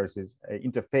counterparties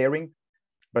interfering,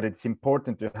 but it's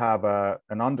important to have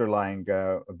an underlying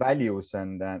values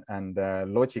and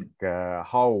logic,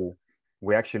 how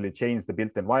we actually change the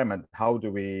built environment. How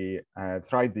do we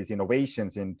drive these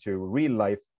innovations into real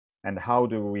life, and how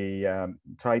do we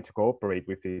try to cooperate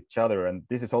with each other? And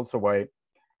this is also why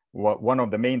one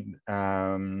of the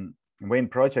main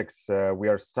projects we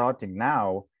are starting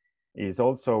now is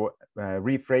also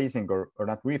rephrasing, or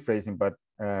not rephrasing, but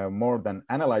more than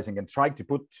analyzing and trying to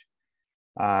put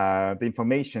the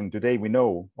information today we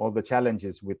know, all the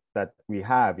challenges that we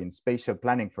have in spatial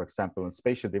planning, for example, and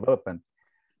spatial development.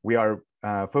 We are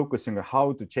focusing on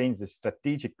how to change the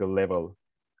strategical level,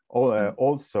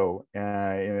 also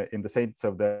in the sense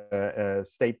of the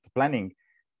state planning,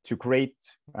 to create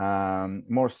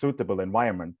more suitable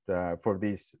environment for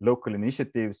these local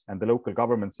initiatives and the local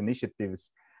government's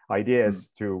initiatives,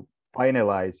 ideas to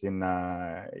finalize in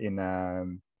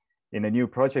a new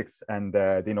projects and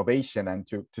the innovation, and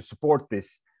to support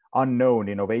this unknown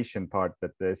innovation part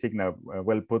that Signe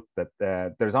well put, that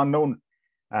there's unknown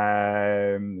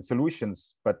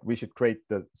solutions, but we should create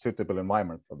the suitable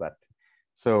environment for that.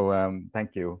 So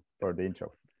thank you for the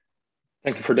intro.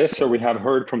 Thank you for this. So we have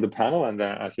heard from the panel, and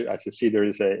as you see, there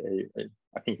is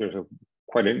I think there's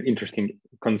quite an interesting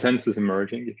consensus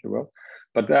emerging, if you will.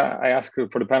 But I ask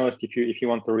for the panelists if you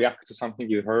want to react to something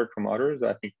you heard from others.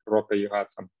 I think Roope, you had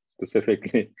some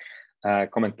specifically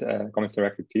comments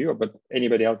directed to you. But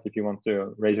anybody else, if you want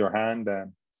to raise your hand,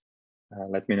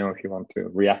 let me know if you want to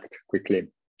react quickly,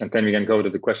 and then we can go to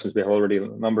the questions. We have already a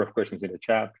number of questions in the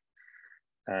chat,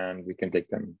 and we can take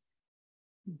them.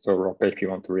 So Roope, if you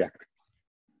want to react.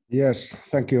 Yes,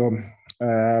 thank you.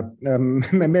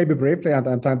 Maybe briefly,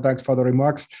 and thanks for the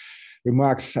remarks.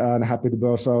 And happy to be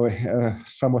also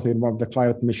somewhat involved in the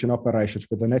climate mission operations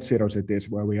with the net zero cities,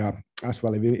 where we are as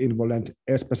well involved,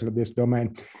 especially this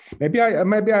domain. Maybe I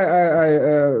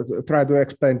try to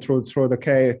explain through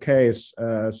the case.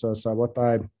 So what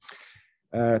I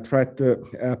tried to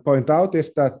point out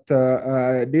is that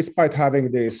despite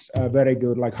having these very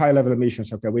good, like high-level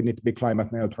missions, okay, we need to be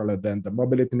climate neutral, and then the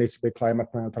mobility needs to be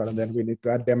climate neutral, and then we need to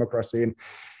add democracy in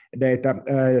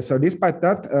data. So despite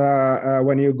that,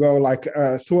 when you go like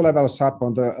 2 levels up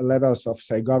on the levels of,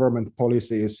 say, government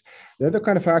policies, then the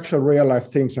kind of actual real-life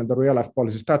things and the real-life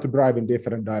policies start to drive in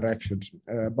different directions,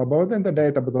 but both in the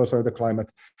data, but also in the climate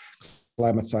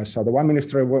side. So the one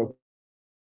ministry will.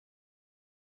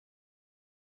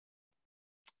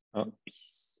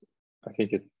 I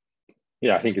think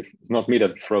it's not me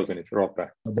that's frozen, it's Roope.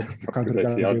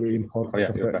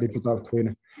 Digital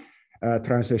twin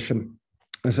transition.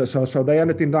 So they are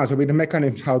not in done. So with the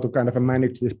mechanisms how to kind of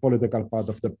manage this political part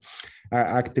of the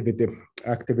activity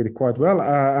quite well.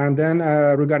 And then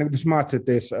regarding the smart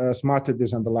cities and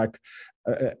the like,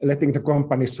 letting the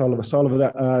companies solve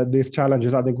these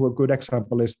challenges. I think a good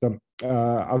example is the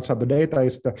outside the data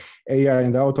is the AI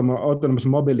and the autonomous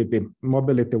mobility,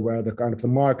 where the kind of the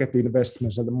market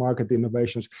investments and the market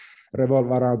innovations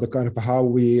revolve around the kind of how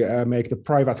we make the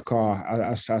private car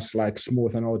as like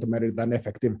smooth and automated and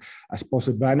effective as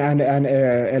possible, and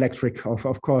electric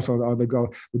of course on the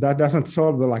go. But that doesn't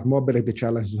solve the like mobility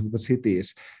challenges of the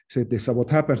cities. So what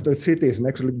happens to the cities, and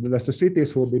actually that's the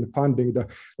cities who have been funding the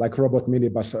like robot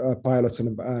minibus pilots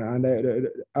and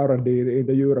R&D in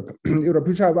the Europe,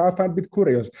 which I find a bit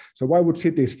curious. So why would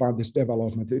cities fund this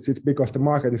development? It's because the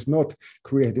market is not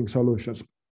creating solutions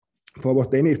for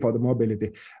what they need for the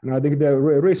mobility. And I think the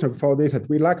reason for this is that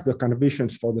we lack the kind of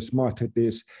visions for the smart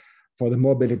cities, for the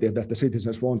mobility that the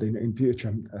citizens want in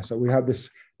future. So we have this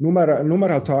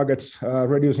numeral targets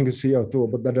reducing the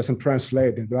CO2, but that doesn't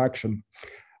translate into action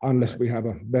unless we have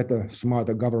a better,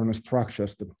 smarter governance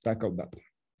structures to tackle that.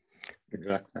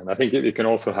 Exactly, and I think you can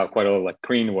also have quite a lot of like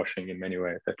greenwashing in many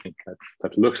ways. I think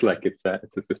that looks like it's a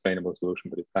sustainable solution,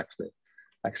 but it's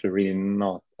actually really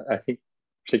not. I think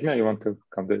Signe, you want to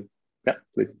come to? Yeah,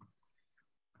 please.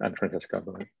 And Francesca.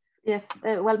 Yes,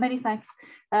 well, many thanks.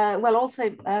 Well, also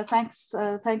thanks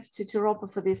to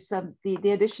Roope for this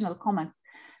the additional comment.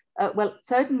 Well,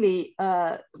 certainly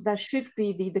there should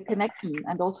be the connection,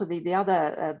 and also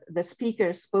the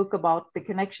speakers spoke about the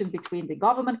connection between the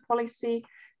government policy,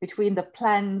 between the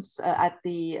plans at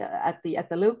the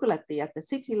local, at the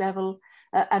city level,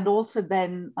 and also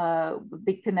then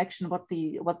the connection what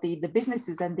the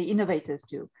businesses and the innovators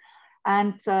do.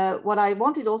 And what I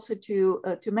wanted also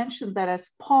to mention that as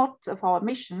part of our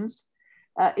missions,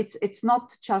 it's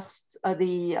not just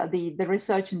the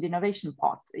research and innovation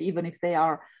part, even if they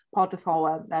are part of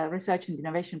our research and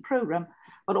innovation program,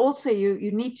 but also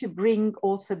you need to bring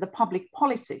also the public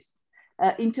policies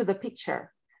into the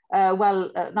picture.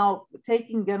 Now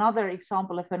taking another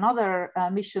example of another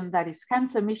mission, that is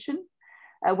cancer mission,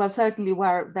 well, certainly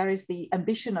where there is the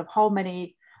ambition of how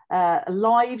many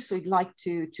lives we'd like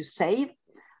to save,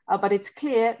 but it's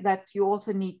clear that you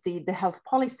also need the health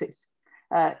policies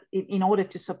in order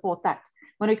to support that.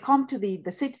 When it comes to the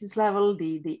cities level,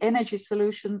 the energy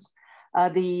solutions,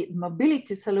 the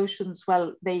mobility solutions,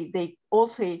 well, they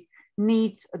also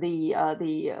need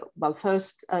the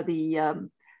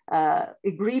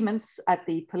agreements at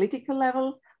the political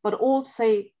level, but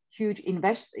also huge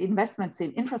investments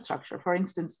in infrastructure. For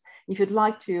instance, if you'd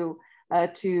like to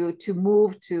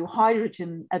move to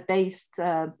hydrogen-based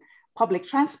public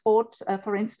transport,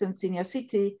 for instance, in your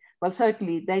city, well,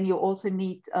 certainly then you also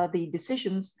need the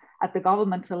decisions at the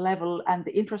governmental level and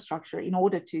the infrastructure in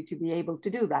order to be able to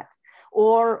do that.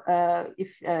 Or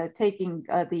if taking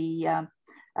the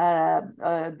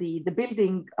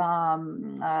building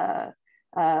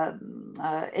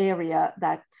area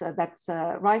that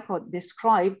Raiko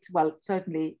described, well,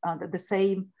 certainly the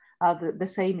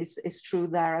same is true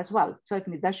there as well.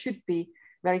 Certainly there should be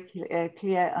very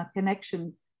clear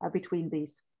connection between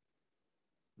these.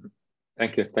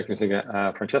 Thank you, Signe.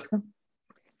 Francesca?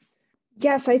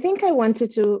 Yes, I think I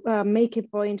wanted to make a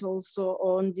point also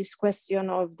on this question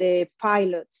of the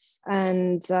pilots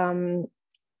and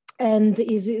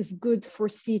is it good for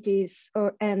cities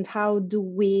and how do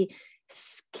we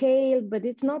scale? But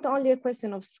it's not only a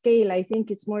question of scale. I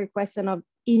think it's more a question of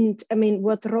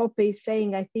what Roope is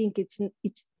saying, I think it's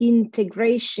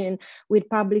integration with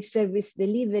public service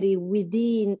delivery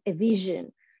within a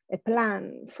vision, a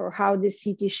plan for how the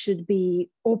city should be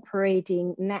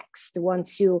operating next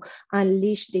once you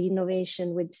unleash the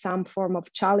innovation with some form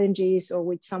of challenges or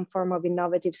with some form of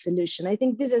innovative solution. I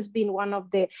think this has been one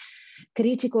of the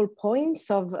critical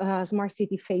points of smart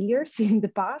city failures in the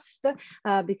past,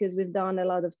 because we've done a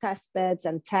lot of test beds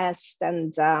and tests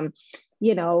and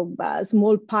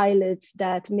small pilots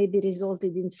that maybe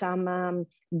resulted in some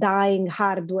dying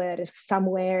hardware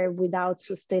somewhere without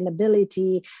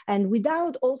sustainability and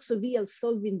without also real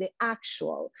solving the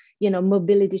actual,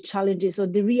 mobility challenges or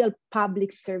the real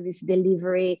public service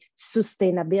delivery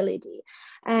sustainability.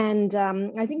 And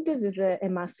I think this is a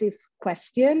massive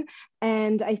question.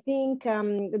 And I think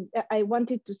I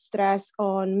wanted to stress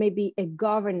on maybe a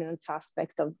governance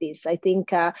aspect of this. I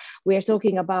think we are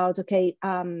talking about, okay,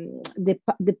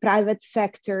 the private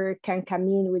sector can come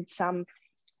in with some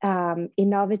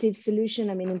innovative solution,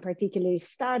 in particular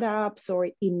startups or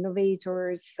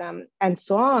innovators and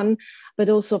so on, but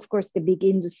also of course the big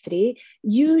industry.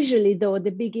 Usually though, the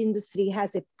big industry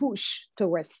has a push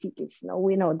towards cities. No,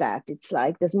 we know that. It's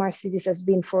like the smart cities has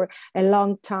been for a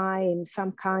long time,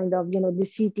 some kind of, the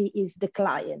city is the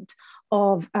client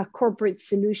of corporate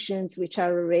solutions which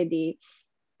are already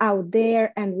out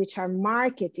there and which are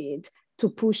marketed to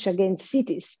push against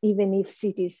cities, even if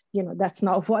cities, that's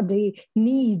not what they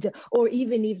need, or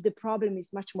even if the problem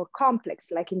is much more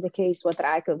complex, like in the case what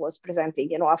Raiko was presenting,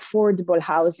 affordable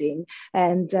housing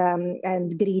and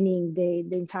greening the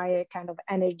entire kind of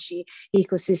energy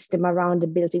ecosystem around the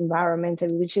built environment,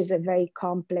 which is a very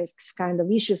complex kind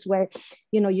of issues where,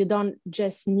 you don't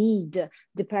just need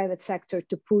the private sector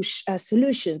to push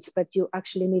solutions, but you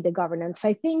actually need a governance.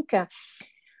 I think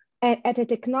at a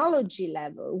technology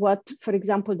level, what, for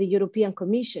example, the European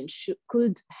Commission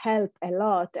could help a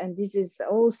lot, and this is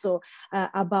also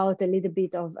about a little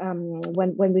bit of,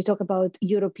 when we talk about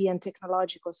European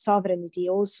technological sovereignty,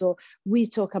 also we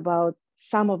talk about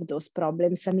some of those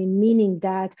problems, meaning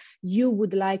that you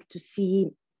would like to see,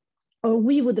 or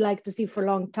we would like to see for a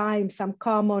long time, some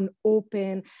common,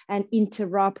 open and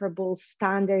interoperable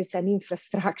standards and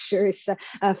infrastructures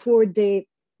for the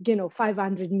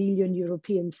 500 million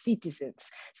European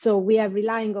citizens. So we are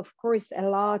relying, of course, a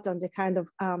lot on the kind of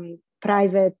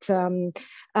private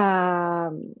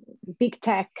big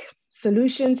tech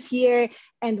solutions here.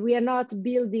 And we are not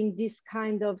building this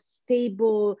kind of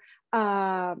stable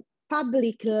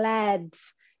public-led,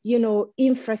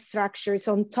 infrastructures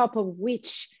on top of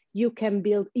which you can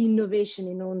build innovation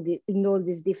in all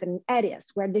these different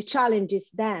areas, where the challenges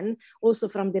then also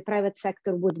from the private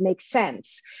sector would make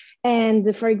sense.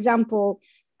 And for example,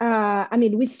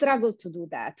 we struggle to do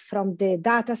that, from the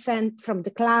data center, from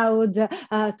the cloud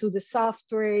to the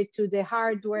software, to the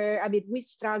hardware. We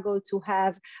struggle to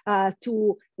have,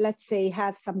 let's say,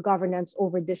 have some governance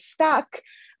over the stack.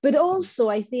 But also,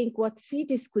 I think what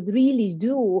cities could really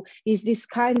do is this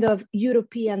kind of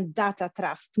European data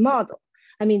trust model.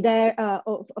 There,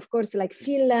 of course, like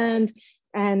Finland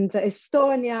and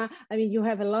Estonia, you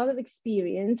have a lot of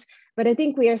experience, but I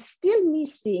think we are still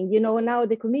missing, now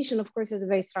the Commission, of course, has a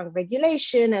very strong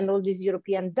regulation and all these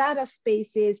European data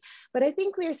spaces, but I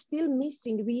think we are still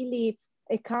missing really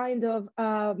a kind of,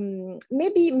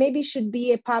 maybe should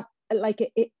be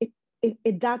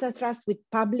a data trust with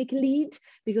public lead,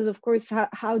 because of course,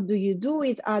 how do you do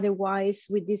it otherwise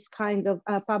with this kind of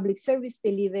public service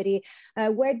delivery,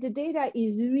 where the data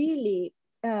is really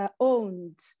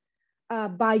owned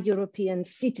by European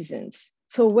citizens?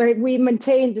 So where we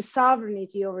maintain the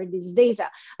sovereignty over this data.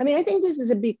 I think this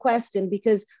is a big question,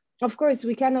 because of course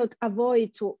we cannot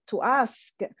avoid to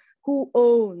ask who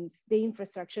owns the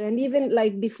infrastructure. And even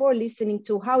like before, listening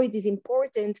to how it is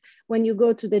important when you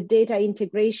go to the data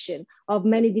integration of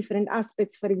many different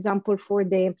aspects, for example, for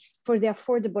the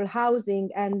affordable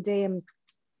housing and the,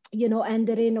 and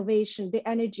the renovation, the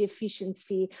energy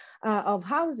efficiency of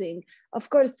housing, of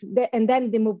course, and then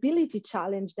the mobility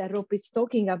challenge that Roope is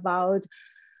talking about.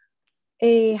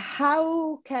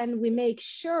 How can we make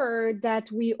sure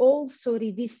that we also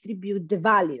redistribute the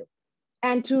value?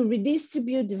 And to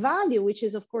redistribute the value, which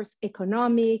is of course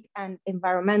economic and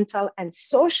environmental and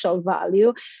social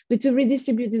value, but to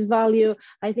redistribute this value,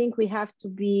 I think we have to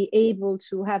be able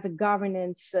to have a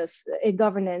governance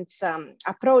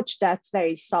approach that's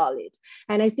very solid.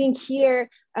 And I think here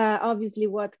obviously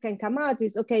what can come out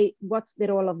is, okay, what's the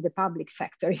role of the public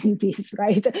sector in this,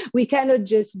 right? We cannot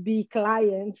just be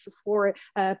clients for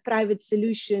private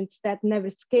solutions that never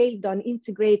scale, don't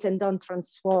integrate, and don't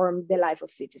transform the life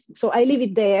of citizens. So I leave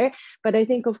it there, but I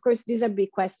think, of course, these are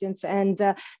big questions, and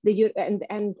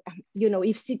you know,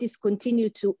 if cities continue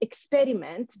to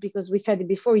experiment, because we said it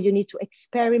before, you need to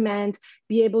experiment,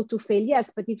 be able to fail,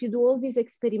 yes, but if you do all this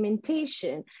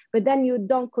experimentation, but then you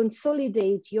don't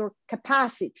consolidate your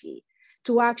capacity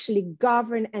to actually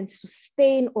govern and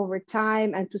sustain over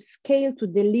time and to scale, to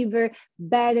deliver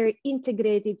better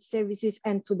integrated services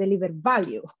and to deliver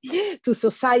value to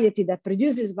society that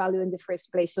produces value in the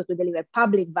first place, so to deliver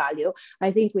public value,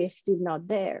 I think we're still not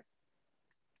there.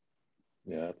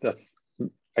 Yeah, that's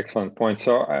excellent point.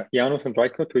 So Jaanus and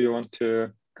Raiko, do you want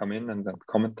to come in and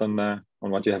comment on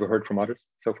what you have heard from others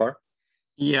so far?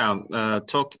 Yeah,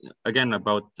 talk again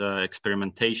about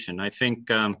experimentation. I think,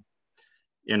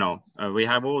 you know, we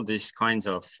have all these kinds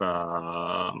of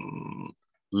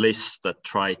lists that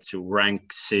try to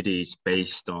rank cities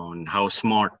based on how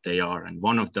smart they are. And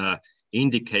one of the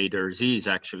indicators is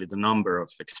actually the number of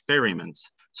experiments.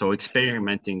 So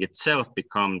experimenting itself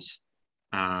becomes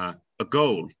a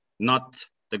goal.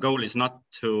 The goal is not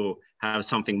to have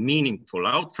something meaningful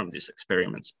out from these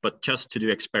experiments, but just to do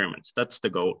experiments. That's the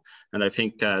goal. And I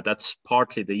think that's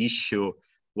partly the issue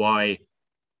why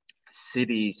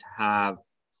cities have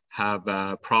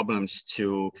problems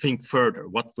to think further.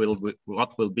 What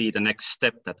will be the next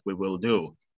step that we will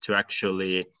do to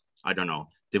actually, I don't know,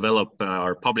 develop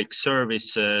our public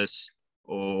services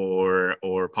or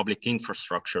public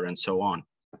infrastructure and so on.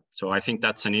 So I think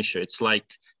that's an issue. It's like,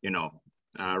 you know,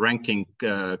 ranking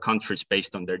countries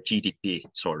based on their GDP,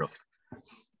 sort of.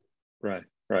 Right.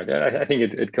 I think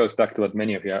it goes back to what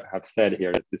many of you have said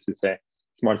here, that this is a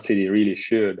smart city really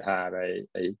should have a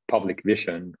public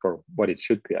vision for what it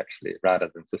should be, actually, rather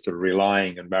than just sort of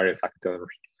relying on various factors,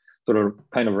 sort of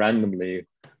kind of randomly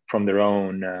from their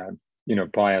own, you know,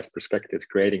 biased perspectives,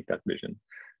 creating that vision.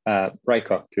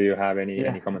 Raiko, do you have any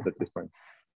comments at this point?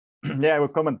 Yeah, I will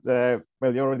comment.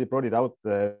 Well, you already brought it out,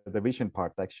 the vision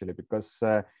part, actually, because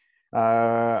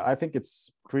I think it's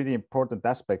pretty important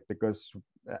aspect, because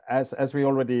as we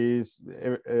already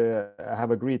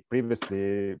have agreed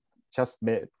previously, just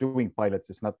doing pilots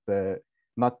is not the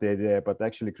idea, but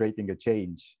actually creating a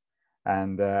change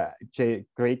and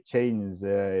create change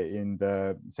in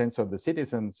the sense of the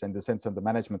citizens and the sense of the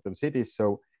management of cities.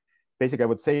 So basically, I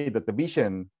would say that the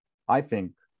vision, I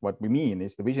think, what we mean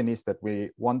is the vision is that we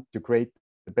want to create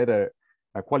a better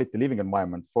quality living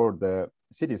environment for the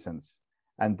citizens.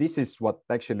 And this is what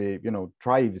actually, you know,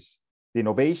 drives the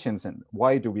innovations. And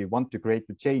why do we want to create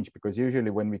the change? Because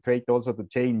usually when we create also the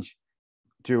change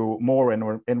to more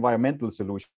environmental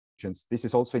solutions, this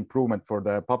is also improvement for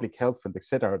the public health and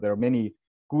etc. There are many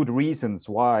good reasons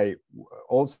why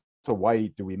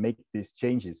do we make these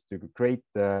changes to create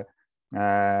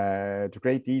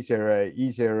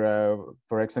easier,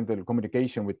 for example,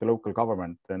 communication with the local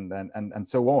government and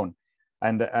so on.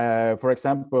 And for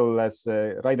example, as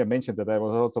Rainer mentioned, that I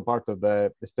was also part of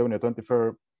the Estonia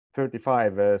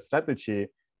 2035 strategy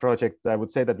project. I would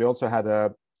say that we also had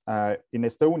in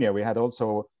Estonia, we had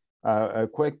also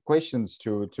questions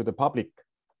to the public.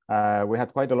 We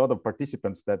had quite a lot of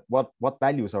participants that what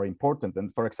values are important.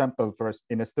 And for example, first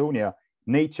in Estonia,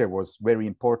 nature was very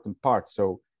important part.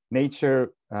 So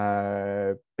nature,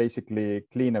 basically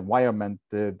clean environment,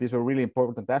 these were really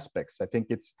important aspects. I think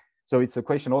it's a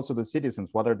question also to the citizens,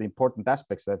 what are the important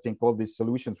aspects? I think all these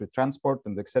solutions with transport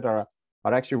and etc.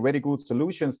 are actually very good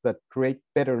solutions that create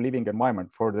better living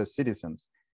environment for the citizens.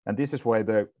 And this is why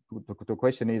the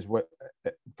question is, what,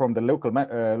 from the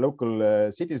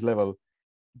local cities level,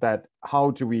 that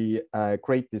how do we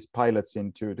create these pilots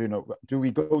into, you know, do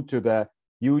we go to the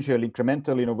usual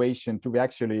incremental innovation? Do we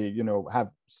actually, you know, have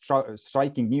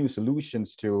striking new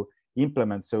solutions to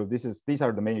implement? So these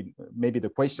are the maybe the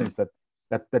questions that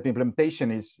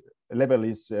implementation level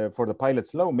is for the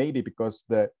pilots low, maybe because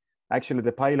actually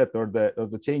the pilot or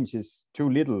the change is too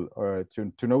little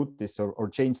to notice or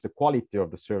change the quality of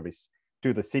the service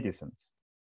to the citizens.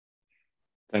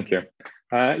 Thank you.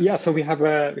 Yeah, so we have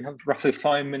roughly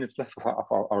 5 minutes left of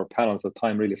our panel, so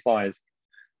time really flies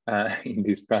in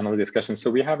these panel discussions. So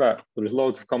we have there's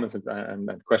loads of comments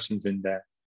and questions in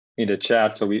the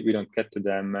chat, so we don't get to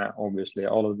them, obviously,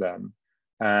 all of them.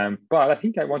 But I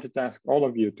think I wanted to ask all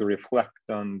of you to reflect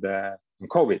on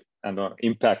COVID and the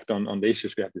impact on the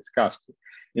issues we have discussed.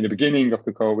 In the beginning of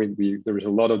the COVID, there was a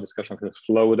lot of discussion of the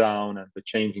slowdown and the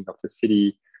changing of the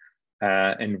city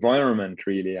environment,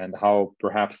 really, and how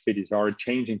perhaps cities are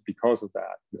changing because of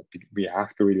that. We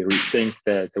have to really rethink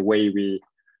the way we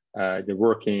the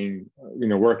working,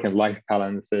 work and life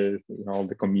balances, all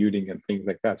the commuting and things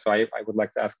like that. So I would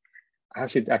like to ask,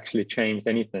 has it actually changed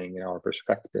anything in our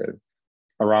perspective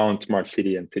around smart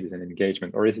city and citizen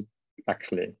engagement, or is it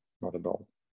actually not at all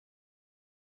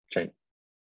changed?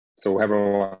 So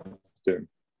whoever wants to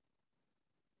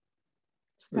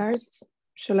start.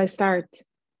 Shall I start?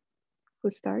 Who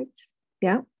starts?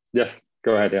 Yeah. Yes,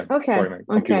 go ahead. Yeah. Okay. Sorry, my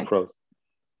computer froze.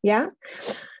 Yeah.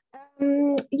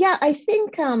 Yeah, I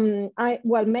think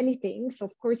well, many things.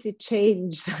 Of course, it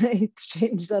changed. It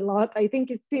changed a lot. I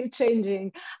think it's still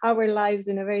changing our lives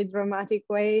in a very dramatic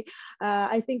way.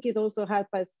 I think it also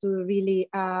helped us to really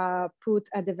put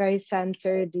at the very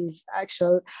center these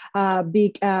actual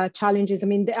big challenges. I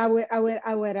mean,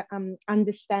 our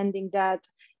understanding that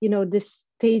the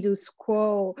status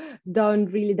quo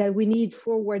that we need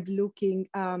forward-looking,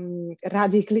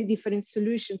 radically different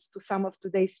solutions to some of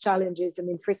today's challenges. I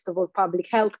mean, first of all, public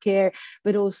health care,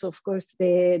 but also, of course,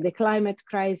 the climate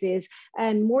crisis.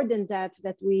 And more than that,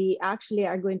 that we actually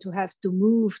are going to have to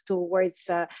move towards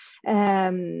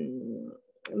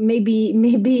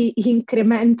maybe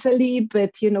incrementally,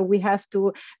 but we have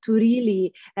to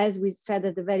really, as we said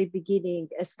at the very beginning,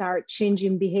 start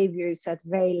changing behaviors at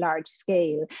very large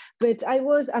scale. But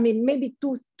maybe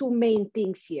two main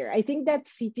things here. I think that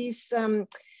cities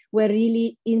were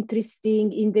really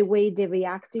interesting in the way they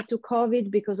reacted to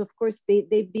COVID, because of course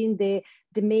they've been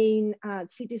the main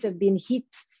cities have been hit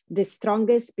the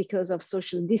strongest because of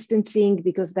social distancing,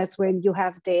 because that's where you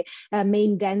have the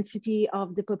main density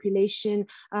of the population,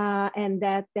 and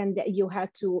that you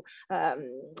had to,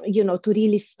 to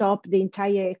really stop the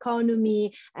entire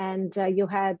economy, and you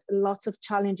had lots of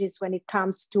challenges when it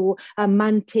comes to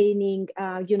maintaining,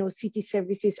 city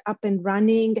services up and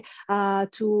running,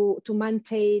 to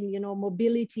maintain,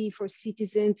 mobility for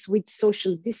citizens with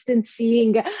social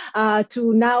distancing,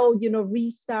 to now,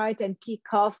 restart and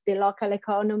kick off the local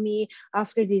economy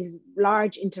after this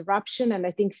large interruption. And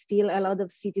I think still a lot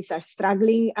of cities are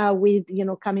struggling with,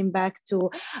 coming back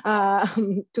to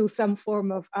some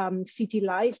form of city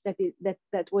life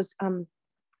that was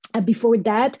before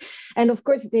that. And of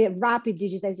course, the rapid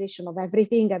digitization of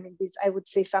everything. I mean, this, I would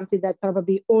say something that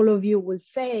probably all of you will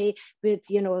say, but,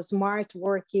 smart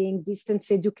working,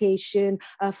 distance education,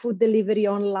 food delivery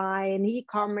online,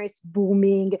 e-commerce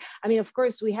booming. I mean, of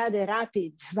course, we had a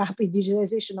rapid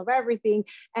digitization of everything.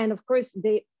 And of course,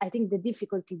 I think the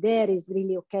difficulty there is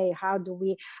really, okay, how do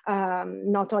we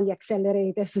not only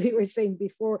accelerate, as we were saying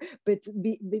before, but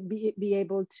be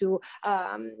able to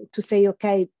say,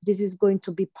 okay, this is going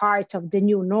to be part of the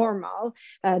new normal,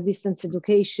 distance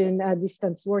education,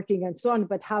 distance working, and so on.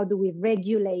 But how do we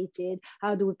regulate it?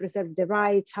 How do we preserve the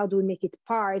rights? How do we make it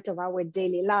part of our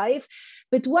daily life?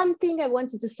 But one thing I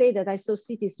wanted to say that I saw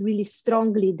cities really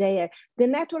strongly there, the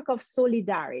network of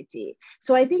solidarity.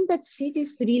 So I think that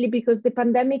cities really, because the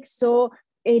pandemic saw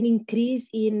an increase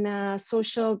in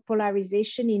social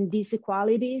polarization, in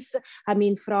disequalities. I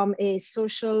mean, from a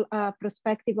social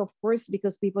perspective, of course,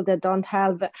 because people that don't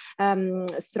have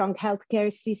strong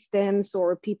healthcare systems,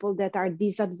 or people that are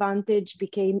disadvantaged,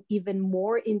 became even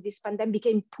more in this pandemic,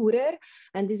 became poorer.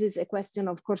 And this is a question,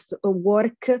 of course, of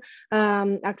work,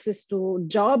 access to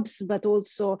jobs, but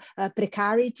also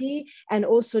precarity, and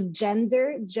also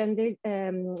gender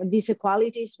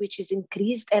disequalities, which is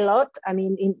increased a lot. I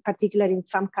mean, in particular, in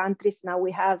some countries now we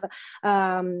have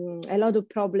a lot of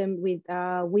problem with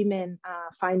women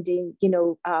finding,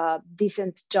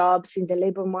 decent jobs in the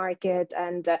labor market,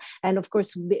 and of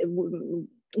course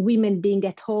women being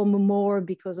at home more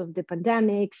because of the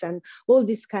pandemics and all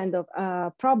these kind of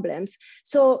problems.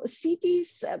 So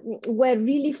cities were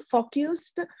really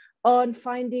focused on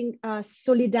finding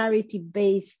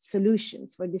solidarity-based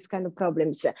solutions for this kind of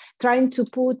problems, trying to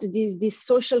put this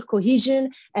social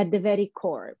cohesion at the very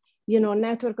core.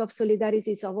 Network of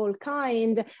solidarities of all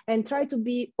kind, and try to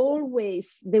be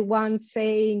always the one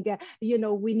saying,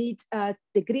 we need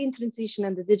the green transition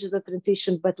and the digital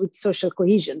transition, but with social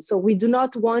cohesion. So we do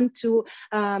not want to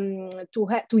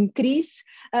increase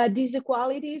these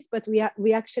inequalities, but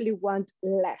we actually want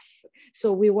less.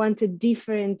 So we want a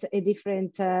different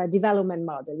development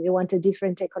model. We want a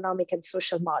different economic and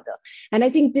social model. And I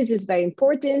think this is very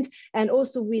important. And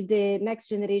also with the Next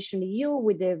Generation EU,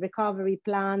 with the recovery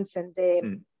plans and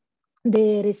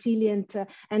the resilient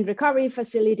and recovery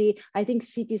facility, I think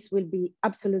cities will be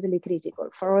absolutely critical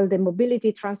for all the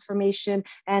mobility transformation,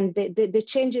 and the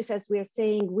changes, as we are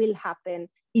saying, will happen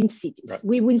in cities. Right.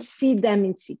 We will see them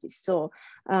in cities. So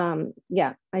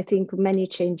yeah, I think many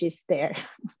changes there.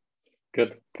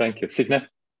 Good, thank you. Signe?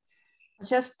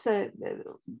 just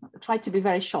try to be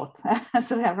very short,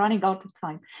 so we are running out of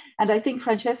time. And I think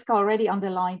Francesca already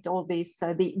underlined all these,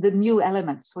 the new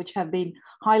elements which have been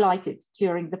highlighted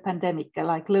during the pandemic,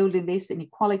 like loneliness,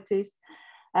 inequalities,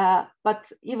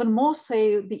 but even more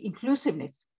so the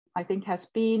inclusiveness, I think, has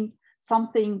been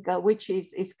something which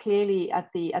is clearly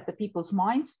at the people's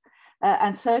minds.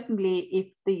 And certainly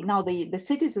if now the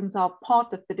citizens are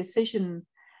part of the decision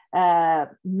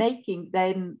making,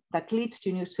 then that leads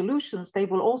to new solutions, they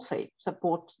will also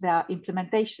support their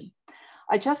implementation.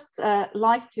 I just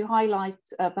like to highlight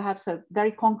perhaps a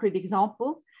very concrete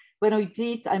example. When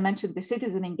I mentioned the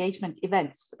citizen engagement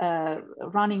events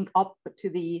running up to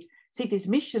the city's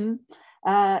mission.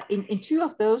 In two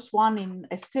of those, one in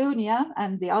Estonia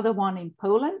and the other one in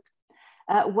Poland,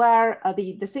 where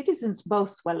the citizens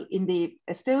both, well, in the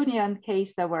Estonian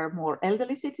case, there were more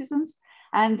elderly citizens,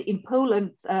 and in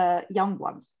Poland, young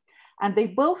ones. And they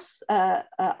both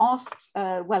asked,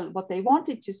 well, what they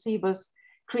wanted to see was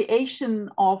creation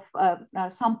of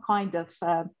some kind of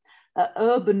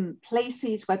urban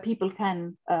places where people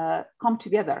can come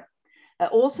together.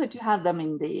 Also to have them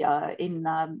in the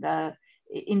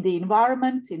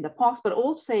environment, in the parks, but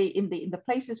also in the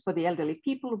places for the elderly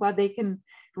people where they can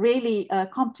really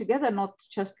come together, not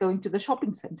just going to the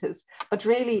shopping centers, but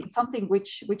really something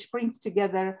which brings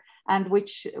together and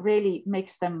which really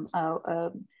makes them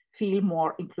feel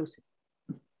more inclusive.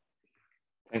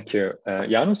 Thank you.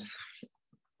 Jaanus,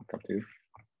 I'll come to you.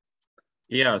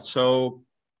 Yeah, so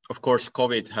of course,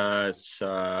 COVID has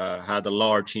had a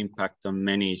large impact on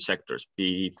many sectors,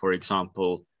 be, for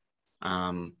example,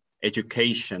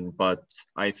 education, but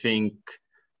I think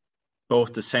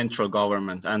both the central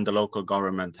government and the local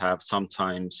government have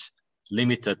sometimes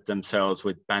limited themselves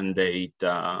with band-aid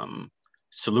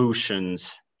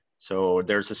solutions. So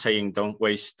there's a saying, don't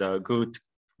waste a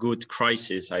good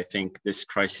crisis. I think this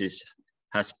crisis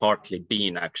has partly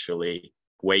been actually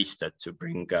wasted to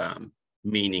bring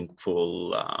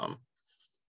meaningful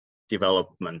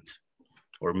development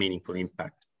or meaningful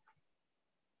impact.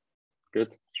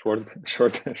 Good, short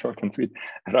and sweet.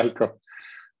 Raiko.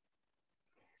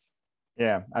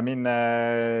 Yeah, I mean,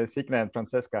 Signe and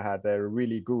Francesca had a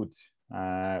really good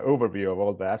overview of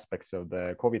all the aspects of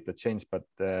the COVID that changed, but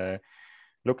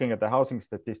looking at the housing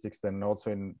statistics, then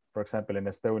also in, for example, in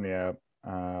Estonia,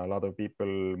 a lot of people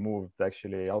moved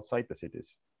actually outside the cities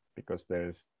because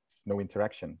there's no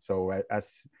interaction. So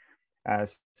as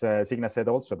Signe said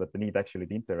also, that the need actually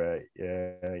to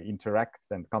interact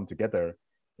and come together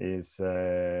is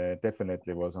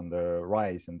definitely was on the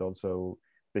rise. And also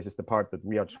this is the part that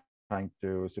we are trying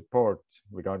to support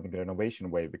regarding the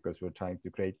renovation wave, because we're trying to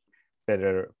create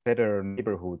better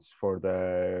neighborhoods for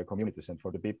the communities and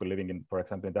for the people living in, for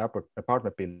example, in the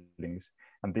apartment buildings.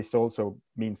 And this also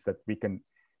means that we can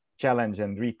challenge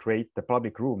and recreate the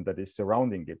public room that is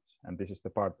surrounding it. And this is the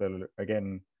part that,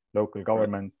 again, local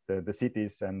government, the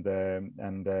cities and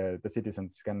the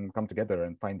citizens can come together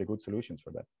and find the good solutions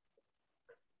for that.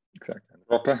 Exactly.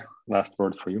 Roope, last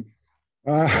word for you.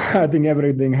 I think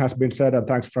everything has been said, and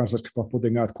thanks, Francesca, for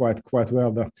putting out quite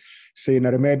well the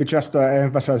scenery. Maybe just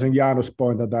emphasizing Jaanus'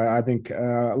 point that I think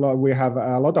we have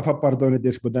a lot of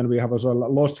opportunities, but then we have also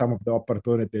lost some of the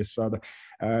opportunities. So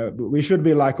we should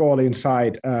be like all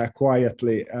inside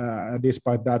quietly,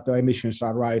 despite that the emissions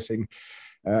are rising.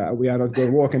 We are not going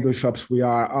to walk into shops. We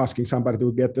are asking somebody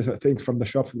to get the things from the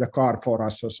shop in the car for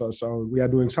us. So we are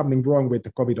doing something wrong with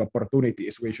the COVID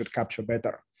opportunities. We should capture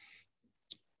better.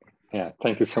 Yeah,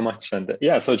 thank you so much. And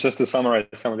yeah, so just to summarize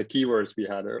some of the keywords we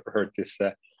had heard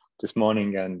this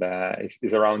morning, and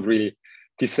is around really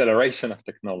deceleration of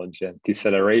technology, and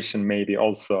deceleration maybe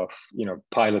also of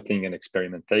piloting and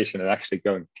experimentation, and actually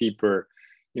going deeper,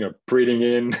 breathing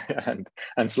in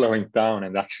and slowing down,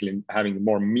 and actually having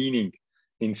more meaning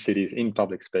in cities, in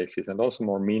public spaces, and also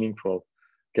more meaningful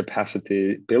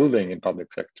capacity building in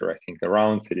public sector, I think,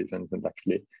 around citizens, and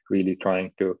actually really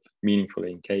trying to meaningfully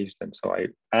engage them. So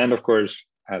and of course,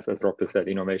 as Roope said,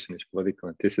 innovation is political,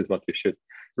 and this is what we should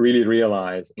really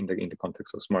realize in the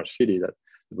context of smart city, that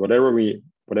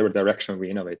whatever direction we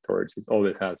innovate towards, it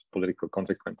always has political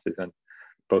consequences, and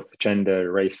both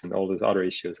gender, race, and all those other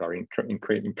issues are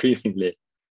increasingly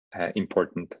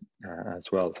important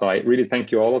as well. So I really thank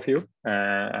you, all of you,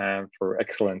 for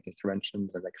excellent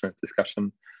interventions and excellent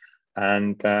discussion.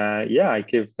 And yeah, I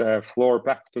give the floor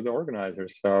back to the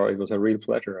organizers. So it was a real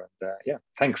pleasure. And yeah,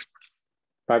 thanks.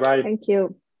 Bye-bye. Thank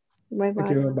you. Bye-bye.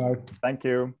 Thank you. Bye. Thank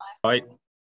you. Bye.